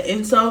bet.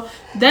 And so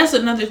that's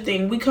another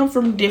thing. We come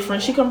from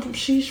different.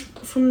 She's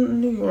from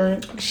New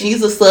York.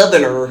 She's a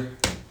Southerner.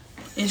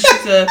 And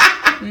she's a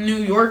New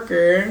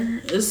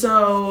Yorker.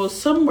 So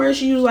somewhere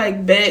she was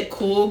like, bet,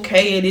 cool,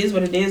 okay, it is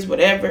what it is,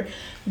 whatever.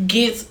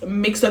 Gets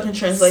mixed up in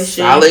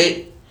translation.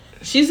 Solid.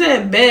 She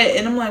said bet,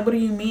 and I'm like, what do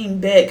you mean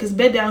bet? Because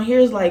bet down here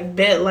is like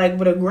bet, like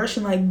with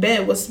aggression, like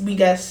bet. We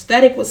got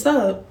static, what's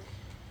up?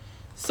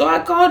 So I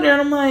called her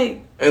and I'm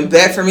like, and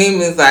bet for me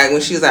means like when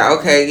she's like,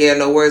 okay, yeah,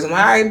 no worries. I'm like,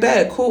 all right,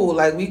 bet, cool,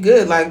 like we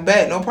good, like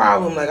bet, no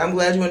problem. Like I'm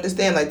glad you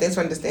understand. Like thanks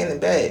for understanding,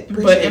 bet.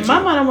 But in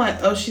my mind, I'm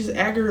like, oh, she's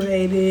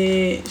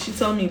aggravated. She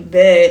told me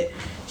bet.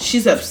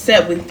 She's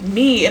upset with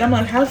me, and I'm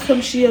like, how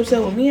come she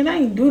upset with me? And I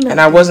ain't do nothing. And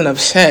I wasn't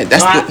upset.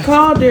 So I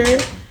called her.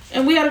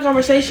 And we had a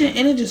conversation,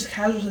 and it just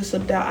casually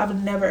slipped out.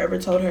 I've never, ever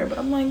told her. But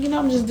I'm like,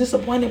 I'm just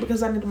disappointed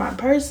because I need my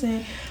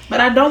person. But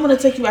I don't want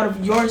to take you out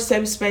of your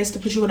safe space to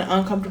put you in an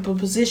uncomfortable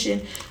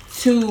position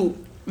to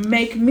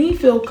make me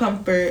feel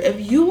comfort.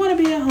 If you want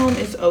to be at home,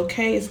 it's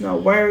okay. It's no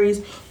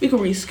worries. We can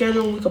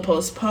reschedule. We can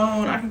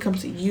postpone. I can come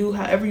to you.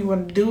 However you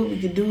want to do it, we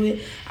can do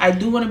it. I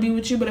do want to be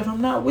with you. But if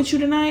I'm not with you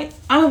tonight,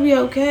 I'm going to be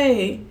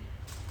okay.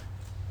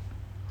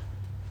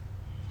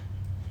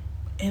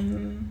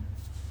 And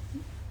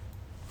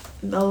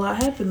a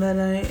lot happened that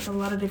night. A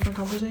lot of different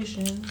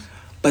conversations.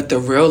 But the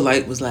real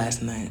light was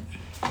last night.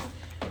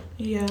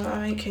 Yeah,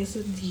 I made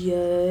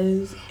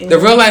quesadillas. The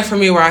real light for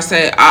me, where I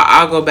said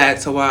I'll go back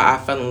to why I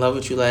fell in love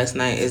with you last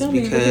night, is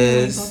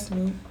because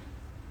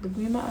look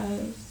me in my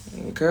eyes.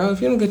 Girl,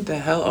 if you don't get the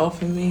hell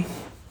off of me,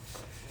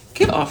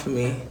 get off of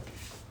me.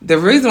 The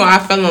reason why I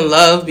fell in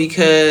love,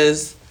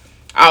 because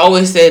I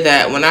always say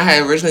that when I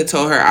had originally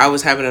told her I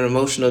was having an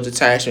emotional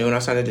detachment, when I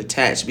started to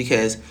detach,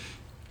 because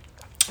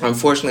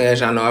unfortunately,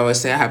 as y'all know, I always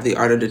say I have the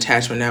art of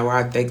detachment now, where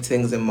I think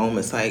things in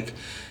moments. Like,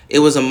 it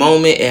was a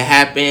moment, it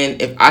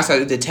happened. If I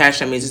started to detach,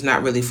 that means it's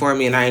not really for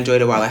me, and I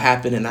enjoyed it while it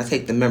happened, and I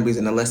take the memories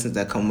and the lessons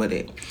that come with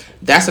it.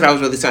 That's what I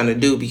was really starting to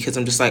do, because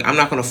I'm just like, I'm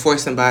not going to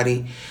force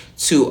somebody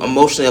to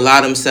emotionally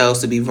allow themselves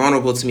to be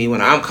vulnerable to me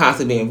when I'm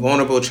constantly being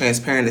vulnerable,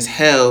 transparent as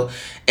hell,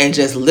 and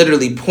just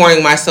literally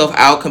pouring myself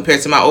out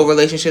compared to my old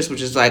relationships,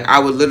 which is like, I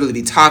would literally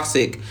be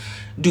toxic,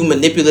 do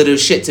manipulative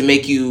shit to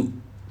make you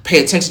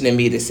pay attention to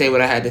me, to say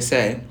what I had to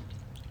say.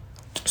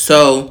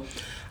 So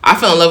I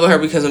fell in love with her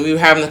because when we were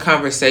having the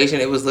conversation,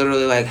 it was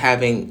literally like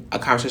having a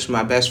conversation with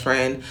my best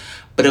friend,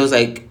 but it was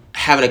like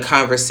having a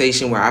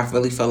conversation where I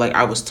really felt like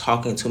I was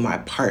talking to my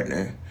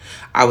partner.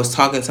 I was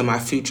talking to my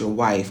future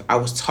wife. I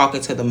was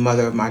talking to the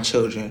mother of my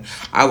children.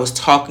 I was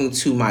talking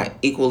to my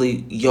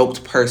equally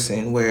yoked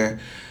person, where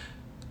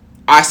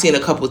I seen a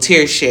couple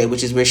tears shed,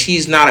 which is where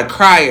she's not a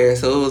crier.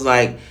 So it was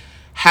like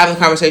having a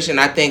conversation.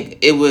 I think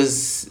it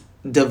was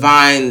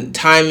divine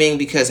timing,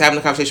 because having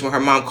a conversation with her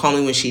mom,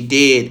 calling me when she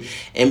did,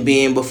 and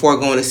being before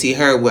going to see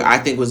her, what I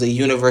think was the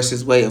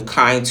universe's way of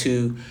trying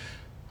to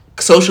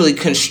socially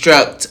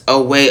construct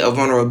a way of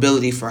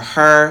vulnerability for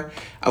her,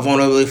 a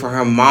vulnerability for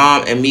her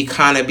mom, and me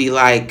kind of be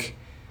like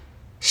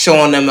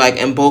showing them like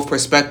in both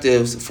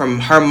perspectives, from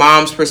her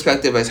mom's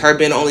perspective as her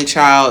being only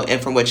child, and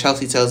from what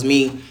Chelsea tells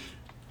me,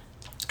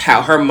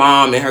 how her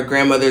mom and her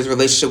grandmother's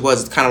relationship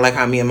was. It's kind of like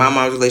how me and my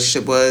mom's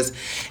relationship was.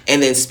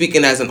 And then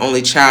speaking as an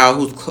only child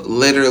who's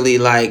literally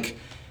like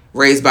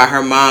raised by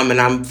her mom,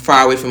 and I'm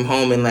far away from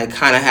home, and like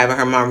kind of having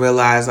her mom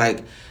realize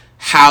like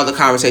how the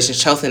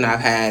conversations Chelsea and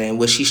I've had and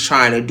what she's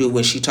trying to do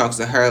when she talks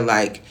to her.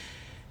 Like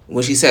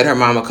when she said her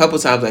mom a couple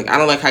times, like, I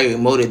don't like how you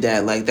emoted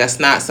that. Like, that's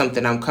not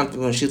something I'm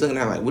comfortable with. She's looking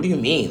at her like, what do you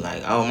mean?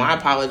 Like, oh, my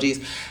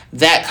apologies.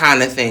 That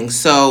kind of thing.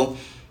 So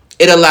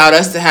it allowed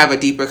us to have a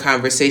deeper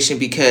conversation,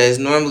 because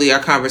normally our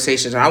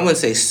conversations, I wouldn't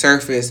say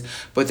surface,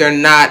 but they're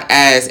not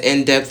as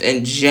in-depth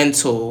and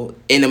gentle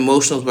in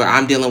emotions where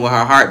I'm dealing with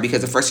her heart.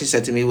 Because the first thing she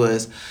said to me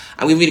was,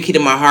 I'm giving you the key to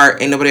my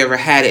heart, and nobody ever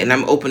had it, and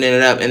I'm opening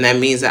it up, and that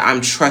means that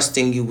I'm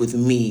trusting you with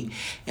me.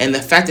 And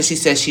the fact that she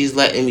says she's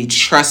letting me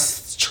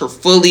trust her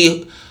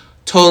fully,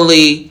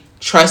 totally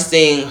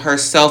trusting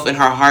herself and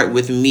her heart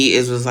with me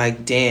was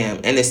like, damn.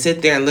 And to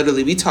sit there and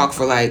literally, we talked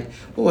for like,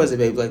 what was it,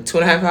 babe? Like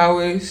 2.5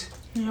 hours?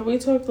 Yeah, we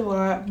talked a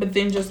lot, but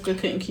then Jessica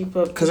couldn't keep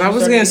up. Because I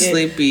was getting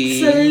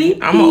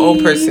sleepy. I'm an old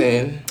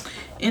person.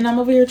 And I'm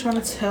over here trying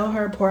to tell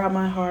her, pour out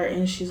my heart,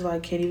 and she's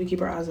like, can't even keep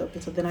her eyes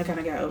open. So then I kind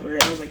of got over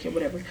it. I was like, yeah,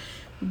 whatever.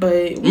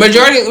 But we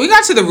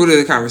got to the root of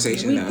the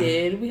conversation, We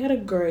did. We had a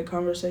great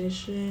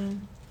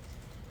conversation.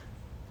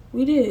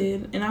 We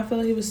did. And I feel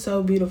like it was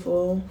so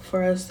beautiful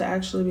for us to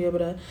actually be able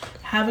to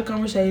have a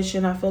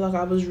conversation. I feel like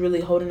I was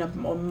really holding up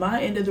on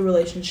my end of the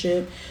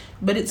relationship.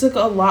 But it took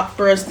a lot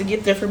for us to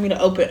get there for me to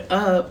open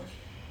up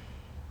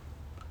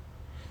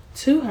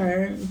to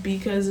her,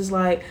 because it's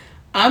like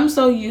I'm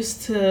so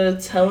used to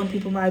telling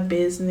people my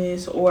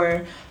business,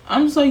 or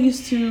I'm so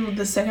used to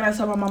the second I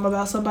tell my mom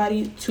about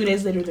somebody, 2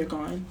 days later they're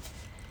gone.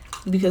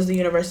 Because the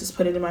universe has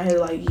put it in my head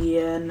like,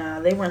 yeah, nah,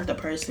 they weren't the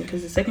person.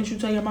 Because the second you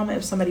tell your mama,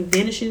 if somebody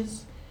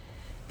vanishes,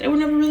 they were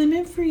never really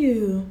meant for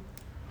you.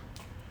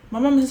 My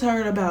mom has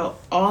heard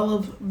about all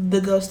of the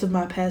ghosts of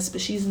my past,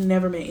 but she's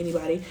never met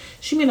anybody.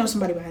 She may know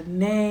somebody by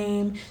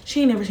name.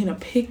 She ain't never seen a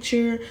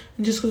picture.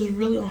 And just was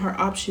really on her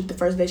option the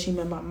first day she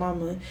met my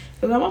mama.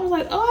 But my mom was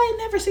like, oh, I ain't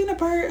never seen a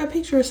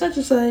picture of such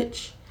and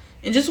such.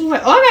 And just was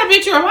like, oh, I got a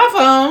picture on my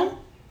phone.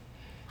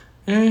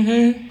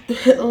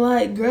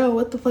 Like, girl,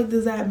 what the fuck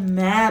does that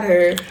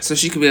matter? So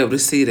she could be able to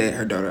see that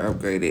her daughter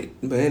upgraded.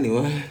 But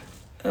anyway.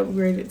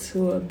 Upgraded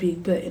to a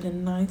big butt and a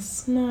nice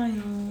smile.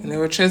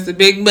 Never trust a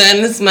big butt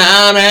and a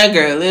smile. That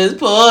girl is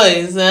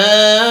poison.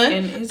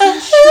 And it's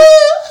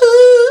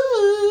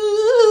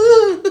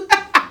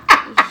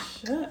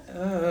shut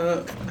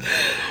up.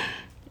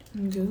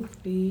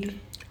 Goofy.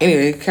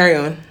 Anyway, carry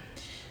on.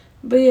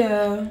 But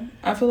yeah,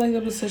 I feel like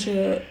that was such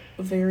a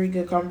very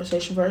good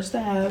conversation for us to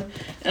have.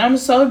 And I'm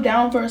so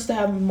down for us to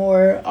have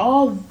more.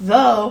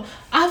 Although,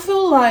 I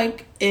feel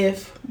like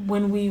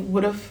when we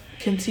would have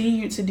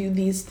continued to do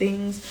these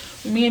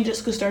things, me and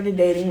Jessica started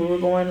dating. We were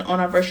going on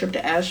our first trip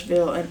to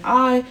Asheville, and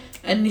I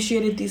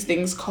initiated these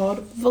things called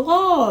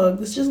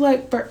vlogs, just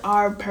like for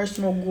our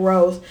personal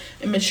growth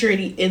and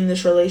maturity in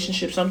this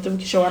relationship. Something we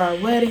can show at our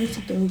wedding,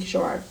 something we can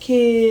show our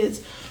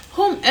kids,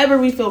 whomever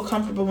we feel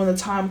comfortable when the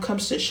time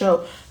comes to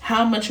show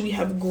how much we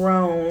have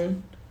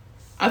grown.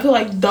 I feel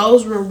like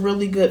those were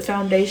really good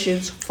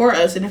foundations for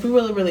us, and if we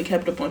really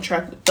kept up on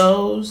track with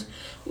those,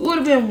 I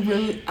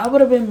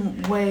would have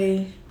been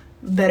way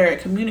better at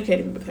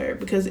communicating with her,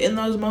 because in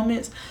those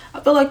moments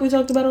I feel like we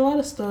talked about a lot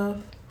of stuff.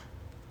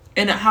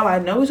 And how I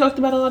know we talked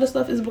about a lot of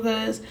stuff is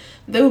because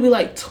they would be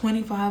like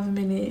 25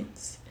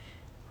 minutes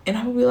and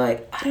I would be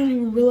like, I didn't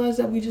even realize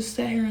that we just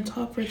sat here and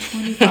talked for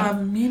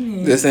 25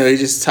 minutes. Listen, we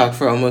just talked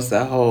for almost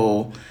a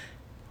whole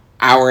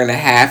hour and a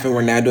half, and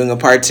we're now doing a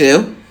part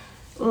 2.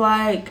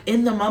 Like,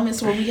 in the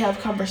moments where we have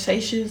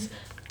conversations,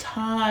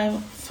 time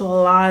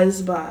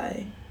flies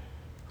by,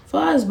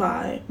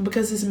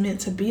 because it's meant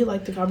to be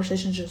like. The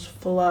conversations just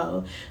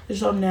flow. They're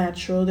so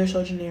natural, they're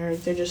so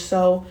generic, they're just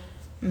so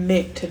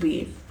meant to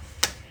be.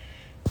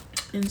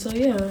 And so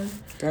yeah,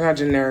 they're not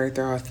generic,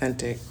 they're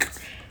authentic.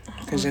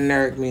 Because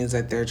generic means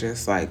that they're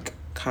just like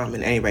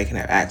common, anybody can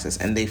have access,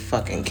 and they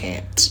fucking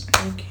can't.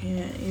 They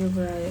can't. You're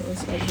right.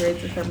 Let's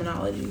upgrade the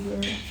terminology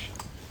here.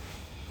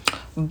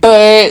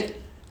 But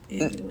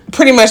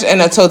pretty much in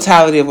the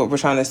totality of what we're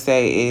trying to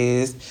say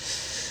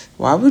is,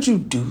 why would you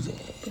do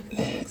that?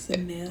 It's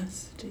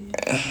nasty.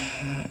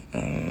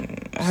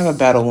 I have a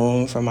battle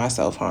wound from my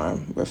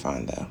self-harm. We're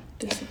fine though.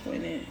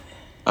 Disappointed.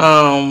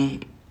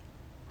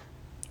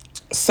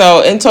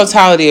 So in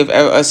totality of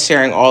us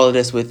sharing all of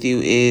this with you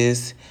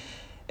is,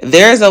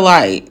 there's a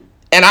light.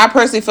 And I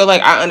personally feel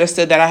like I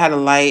understood that I had a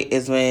light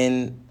is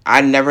when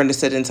I never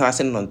understood it until I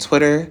seen it on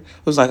Twitter.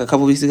 It was like a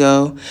couple weeks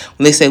ago.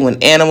 When they say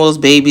when animals,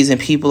 babies,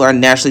 and people are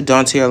naturally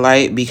drawn to your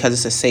light because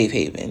it's a safe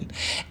haven.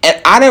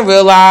 And I didn't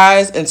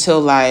realize until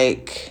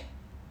like,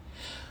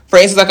 for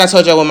instance, like I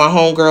told you, with my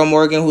homegirl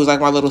Morgan, who's like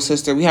my little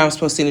sister, we haven't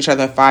supposed to seen each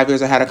other in 5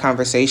 years. I had a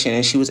conversation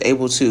and she was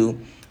able to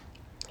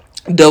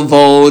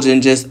divulge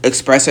and just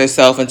express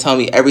herself and tell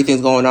me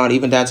everything's going on,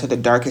 even down to the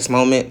darkest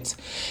moments.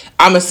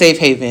 I'm a safe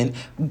haven.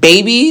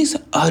 Babies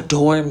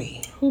adore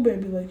me. Who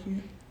baby like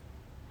you?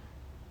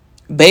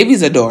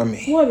 Babies adore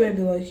me. What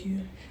baby like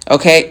you?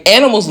 Okay,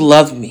 animals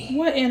love me.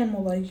 What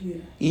animal like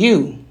you?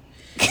 You.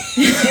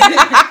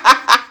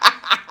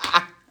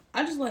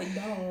 I just like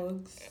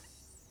dogs.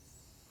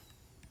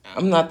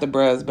 I'm not the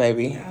bros,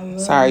 baby.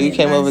 Sorry, you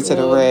came over to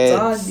the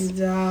Reds.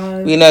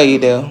 Dog. We know you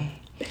do.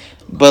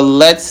 But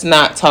let's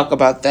not talk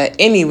about that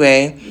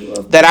anyway.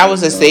 That I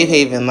was a safe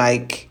haven.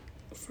 Like,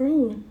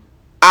 Fruit.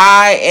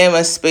 I am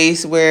a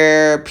space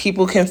where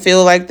people can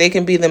feel like they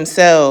can be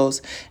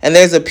themselves. And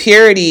there's a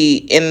purity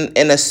in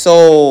a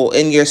soul,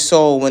 in your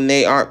soul, when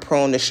they aren't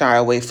prone to shy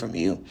away from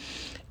you.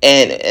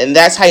 And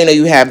that's how you know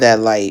you have that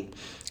light.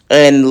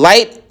 And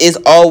light is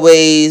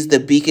always the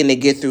beacon to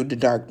get through the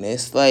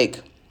darkness.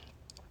 Like,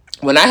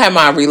 when I had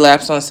my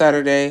relapse on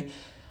Saturday,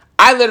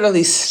 I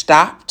literally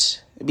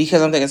stopped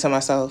because I'm thinking to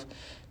myself,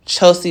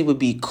 Chelsea would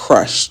be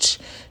crushed.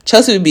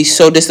 Chelsea would be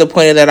so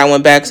disappointed that I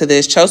went back to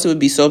this. Chelsea would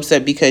be so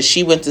upset because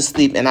she went to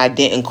sleep and I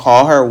didn't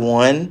call her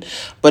one.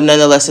 But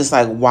nonetheless, it's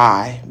like,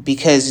 why?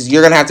 Because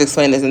you're going to have to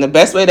explain this. And the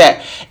best way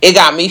that it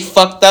got me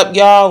fucked up,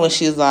 y'all, when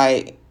she's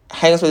like,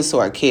 how you going to explain this to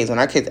our kids? When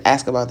our kids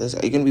ask about this,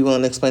 are you going to be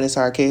willing to explain this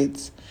to our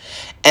kids?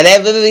 And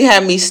that literally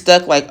had me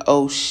stuck like,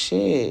 oh,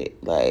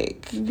 shit.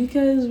 Like,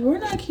 because we're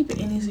not keeping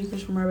any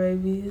secrets from our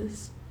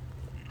babies.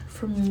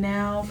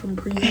 From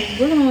previous,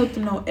 we're going to let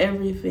them know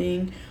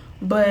everything.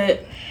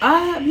 But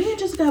me and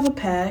Jessica have a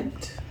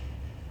pact.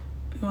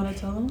 You want to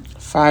tell them?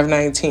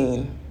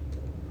 519.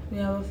 We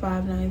have a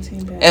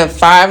 519 pact. And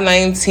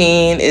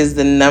 519 is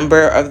the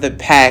number of the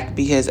pack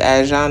because,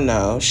 as y'all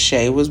know,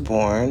 Shay was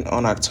born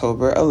on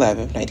October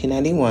 11th,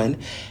 1991,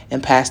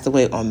 and passed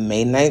away on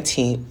May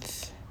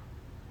 19th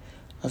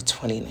of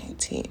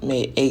 2019.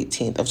 May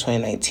 18th of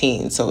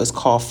 2019. So it's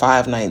called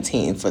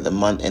 519 for the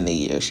month and the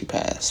year she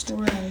passed.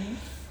 Right.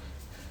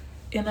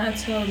 And I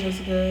tell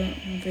Jessica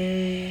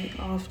very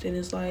often,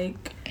 it's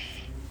like,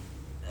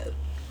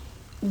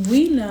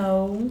 we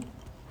know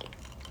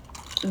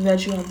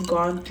that you have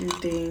gone through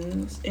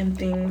things and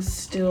things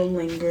still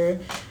linger,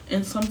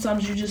 and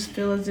sometimes you just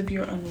feel as if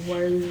you're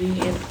unworthy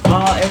and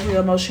every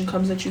emotion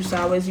comes at you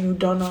sideways and you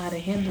don't know how to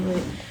handle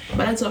it.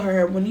 But I tell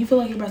her, when you feel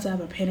like you're about to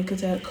have a panic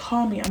attack,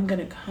 call me, I'm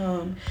gonna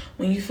come.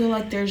 When you feel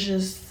like there's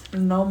just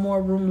no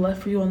more room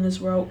left for you on this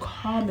road,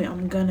 call me,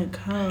 I'm gonna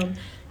come.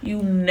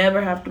 You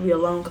never have to be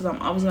alone because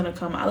I'm always gonna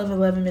come. I live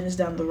 11 minutes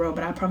down the road,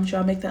 but I promise you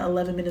I'll make that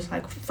 11 minutes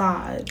like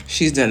 5.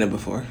 She's done it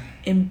before.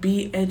 And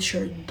be at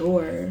your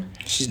door.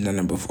 She's done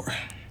it before.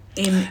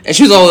 And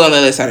she was always on the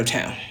other side of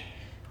town.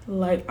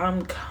 Like,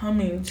 I'm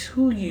coming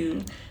to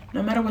you.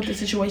 No matter what the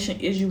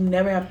situation is, you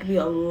never have to be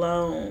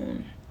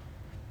alone.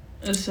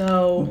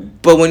 So.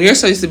 But when you're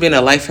so used to being a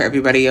light for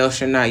everybody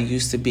else, you're not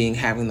used to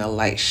having the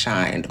light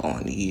shined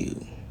on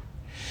you.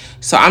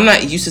 So I'm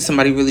not used to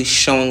somebody really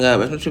showing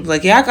up. If people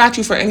like, yeah, I got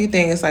you for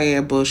anything. It's like,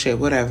 yeah, bullshit,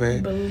 whatever.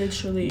 But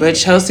literally. But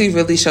Chelsea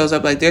really shows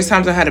up. Like, there's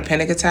times I had a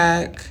panic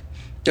attack.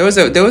 There was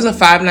a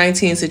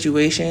 519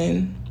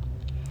 situation.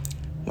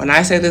 When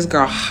I say this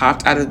girl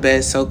hopped out of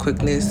bed so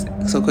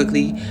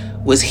quickly,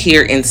 was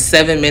here in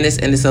 7 minutes,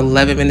 and it's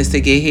 11 minutes to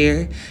get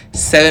here.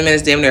 7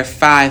 minutes, damn near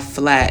 5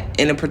 flat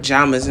in the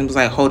pajamas, and was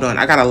like, hold on,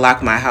 I gotta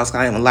lock my house.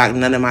 I didn't even lock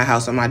none of my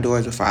house or my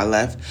doors before I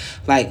left.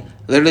 Like,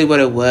 literally what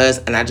it was,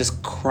 and I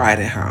just cried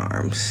in her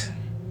arms.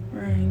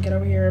 Right, get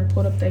over here and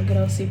pulled up that good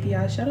old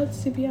CPI. Shout out to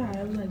CPI.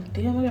 I was like,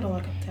 damn, I gotta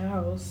lock up the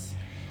house.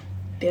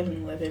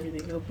 Definitely left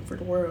everything open for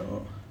the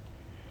world.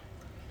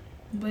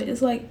 But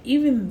it's like,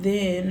 even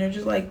then, they're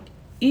just like,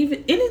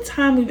 even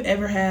anytime we've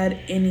ever had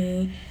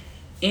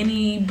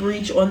any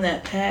breach on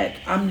that pack,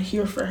 I'm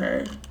here for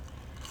her.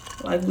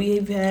 Like,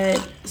 we've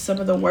had some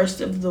of the worst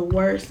in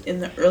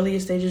the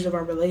earliest stages of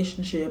our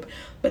relationship,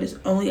 but it's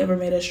only ever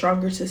made us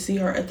stronger to see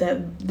her at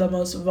the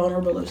most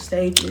vulnerable of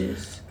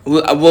stages.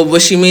 Well,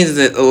 what she means is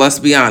that, let's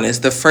be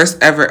honest, the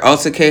first ever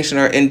altercation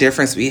or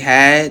indifference we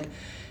had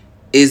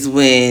is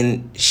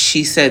when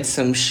she said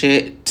some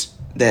shit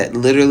that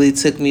literally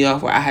took me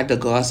off, where I had to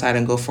go outside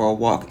and go for a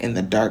walk in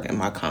the dark in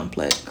my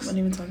complex. I won't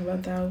even talk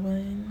about that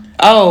one.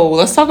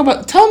 Oh, tell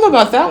them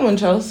about that one,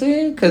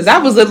 Chelsea. Because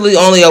that was literally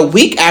only a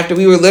week after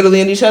we were literally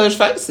in each other's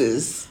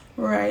faces.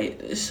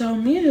 Right. So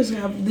me and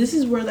Jessica, this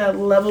is where that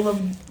level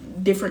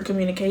of different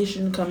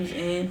communication comes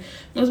in.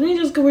 Because me and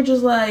Jessica were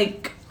just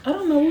like, I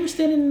don't know, we were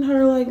standing in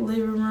her like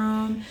living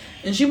room,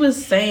 and she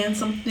was saying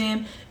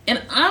something,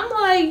 and I'm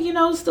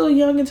like, still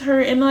young into her,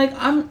 and like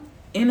I'm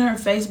in her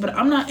face, but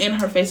I'm not in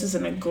her face as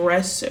an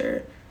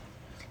aggressor.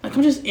 Like,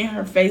 I'm just in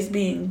her face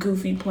being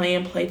goofy,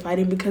 play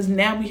fighting, because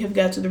now we have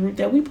got to the root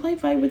that we play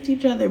fight with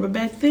each other. But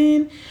back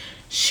then,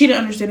 she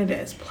didn't understand it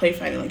as play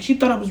fighting. Like, she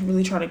thought I was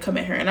really trying to come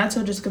at her. And I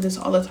tell Jessica this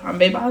all the time,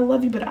 babe, I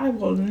love you, but I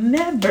will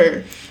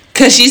never.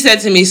 Because she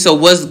said to me, so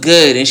what's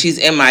good? And she's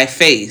in my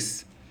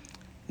face.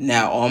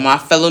 Now, all my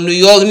fellow New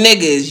York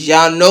niggas,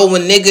 y'all know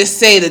when niggas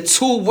say the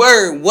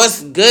 2-word,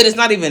 what's good? It's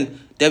not even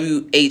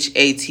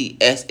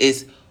WHATS.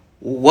 It's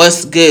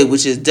what's good,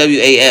 which is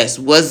WAS.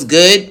 What's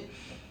good?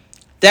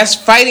 That's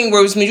fighting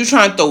words, means you're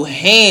trying to throw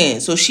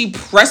hands. So she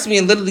pressed me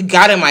and literally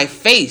got in my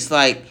face.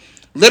 Like,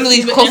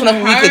 literally close enough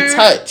for me to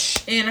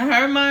touch. In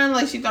her mind,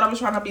 like, she thought I was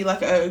trying to be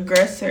like an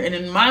aggressor. And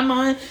in my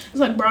mind, it's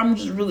like, bro, I'm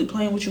just really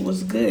playing with you.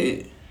 What's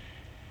good?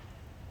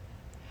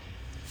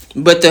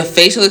 But the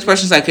facial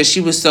expressions, like, because she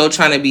was so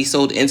trying to be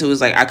sold into it,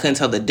 was like, I couldn't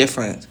tell the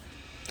difference.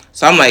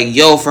 So I'm like,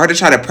 yo, for her to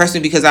try to press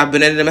me because I've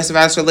been in domestic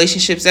violence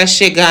relationships, that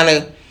shit kind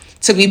of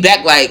took me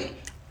back. Like,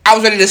 I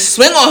was ready to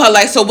swing on her.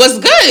 Like, so what's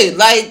good?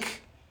 Like,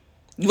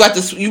 you about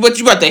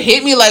to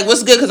hit me? Like,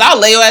 what's good? Because I'll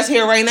lay your ass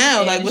here right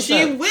now. Like, what's up?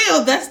 She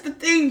will. That's the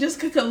thing.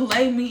 Jessica could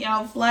lay me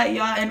out flat,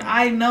 y'all. And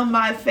I know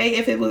my fate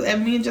if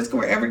me and Jessica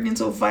were ever get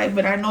into a fight.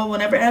 But I know it will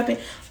never happen.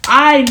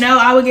 I know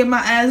I would get my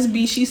ass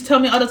beat. She's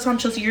telling me all the time,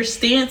 Chelsea, your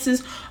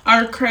stances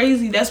are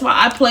crazy. That's why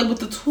I play with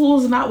the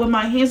tools, not with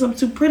my hands. I'm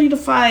too pretty to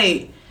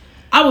fight.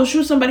 I will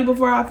shoot somebody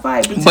before I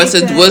fight. But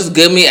what's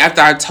good me after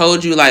I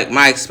told you, like,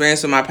 my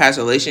experience with my past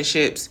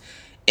relationships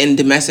in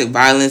domestic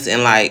violence,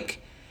 and like,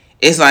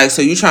 it's like,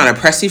 so you trying to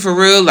press me for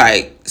real?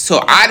 Like,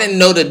 so I didn't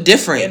know the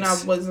difference. And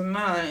I was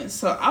not.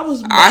 So I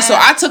was mad. So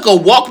I took a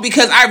walk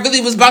because I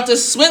really was about to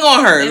swing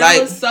on her. And like,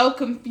 I was so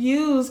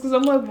confused because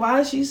I'm like,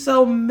 why is she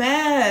so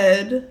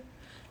mad?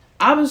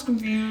 I was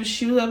confused.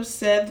 She was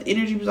upset. The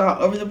energy was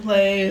all over the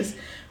place.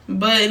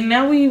 But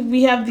now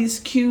we have these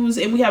cues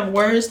and we have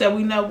words that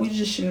we know we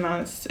just should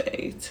not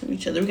say to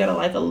each other. We got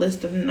like a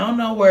list of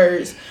no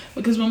words.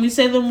 Because when we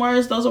say them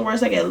words, those are words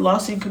that get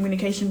lost in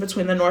communication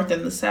between the North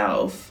and the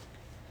South.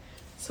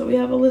 So we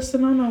have a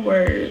listen on our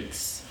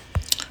words.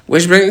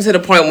 Which brings me to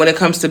the point when it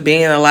comes to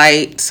being a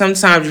light.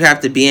 Sometimes you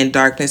have to be in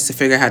darkness to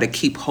figure out how to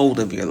keep hold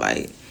of your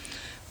light.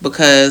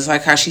 Because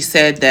like how she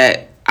said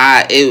that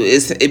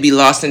it be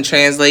lost in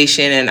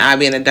translation and I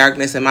be in the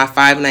darkness in my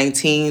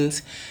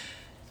 519s.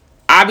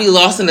 I be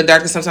lost in the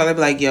darkness sometimes. I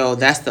be like, yo,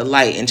 that's the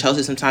light. And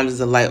Chelsea sometimes is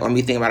the light. Or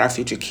me thinking about our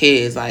future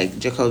kids like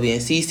Jacoby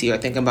and Cece, or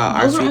thinking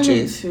about Those our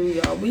futures. Only two,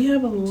 y'all. We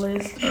have a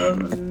list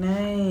of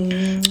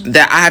names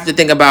that I have to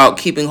think about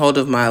keeping hold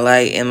of my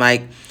light. And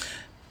like,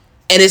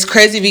 and it's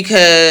crazy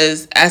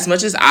because as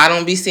much as I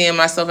don't be seeing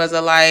myself as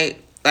a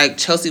light, like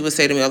Chelsea would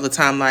say to me all the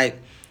time, like,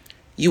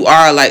 you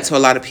are a light to a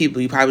lot of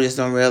people. You probably just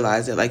don't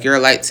realize it. Like, you're a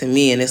light to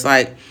me. And it's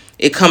like,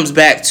 it comes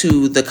back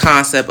to the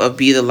concept of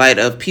be the light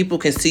of people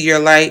can see your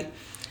light.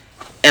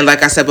 And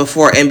like I said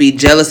before, and be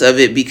jealous of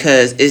it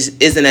because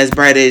it isn't as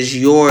bright as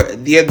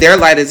their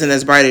light isn't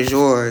as bright as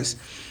yours.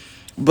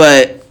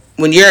 But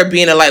when you're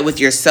being a light with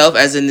yourself,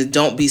 as in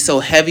don't be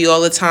so heavy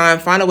all the time,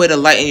 find a way to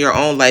lighten your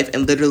own life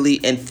and literally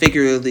and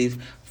figuratively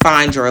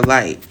find your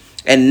light.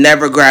 And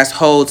never grasp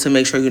hold to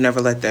make sure you never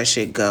let that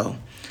shit go.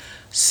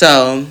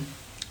 So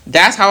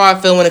that's how I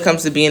feel when it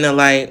comes to being a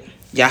light.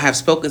 Y'all have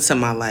spoken to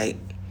my light.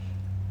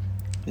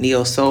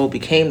 Neo Soul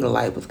became the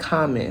light with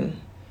Common.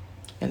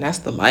 And that's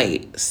the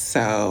light.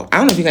 So I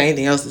don't know if you got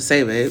anything else to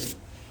say, babe.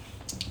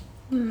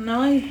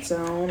 No, I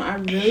don't. I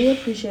really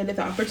appreciated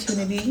the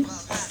opportunity.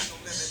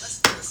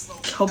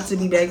 Hope to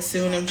be back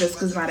soon if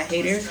Jessica's not a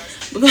hater.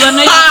 Because I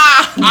know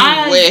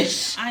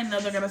I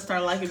know they're gonna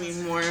start liking me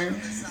more.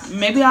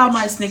 Maybe I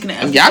might sneak in an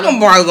episode. Y'all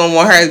probably gonna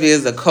want her to be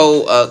as a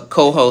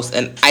co-host,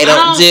 and I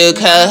don't do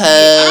co-host.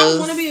 I don't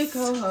want to be a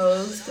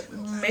co-host.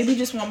 Maybe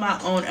just want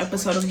my own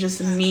episode of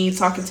just me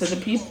talking to the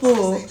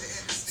people.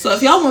 So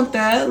if y'all want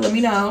that, let me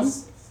know.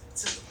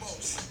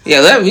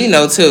 Yeah, let me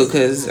know too,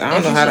 because I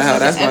don't know how the hell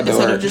that's going to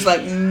work. Of just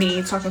like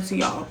me talking to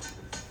y'all,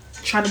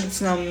 trying to get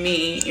to know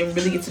me and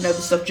really get to know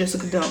the stuff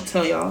Jessica don't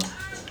tell y'all.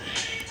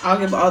 I'll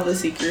give all the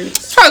secrets.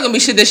 It's probably gonna be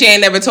shit that she ain't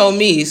never told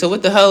me. So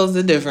what the hell is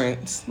the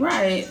difference?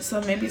 Right.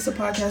 So maybe it's a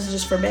podcast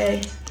just for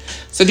Bae.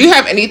 So do you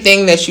have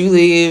anything that you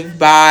live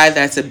by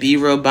that's a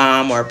be-real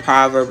bomb or a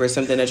proverb or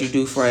something that you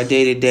do for a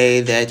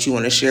day-to-day that you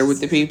want to share with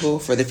the people,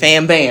 for the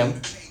fam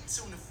bam?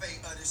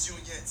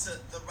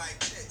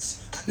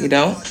 You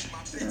don't?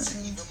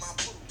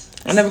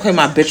 I never call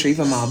my bitch or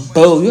even my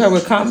boo. You heard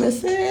what Common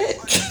said?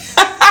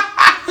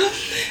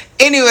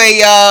 Anyway,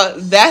 y'all,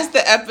 that's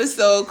the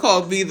episode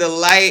called Be the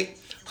Light.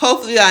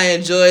 Hopefully I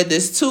enjoyed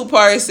this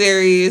 2-part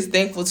series.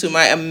 Thankful to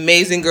my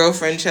amazing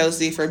girlfriend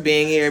Chelsea for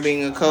being here,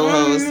 being a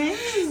co-host,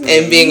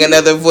 and being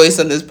another voice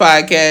on this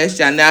podcast.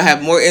 Y'all now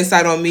have more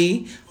insight on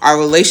me, our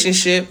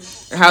relationship,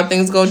 and how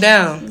things go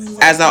down.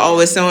 As I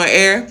always say on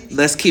air,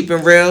 let's keep it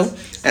real.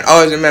 And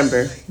always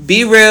remember,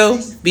 be real,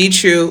 be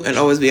true, and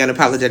always be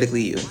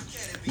unapologetically you.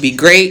 Be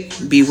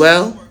great, be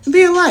well, and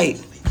be a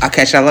light. I'll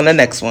catch y'all on the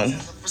next one.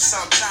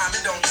 Sometimes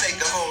it don't take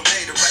the whole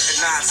day to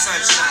recognize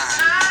sunshine.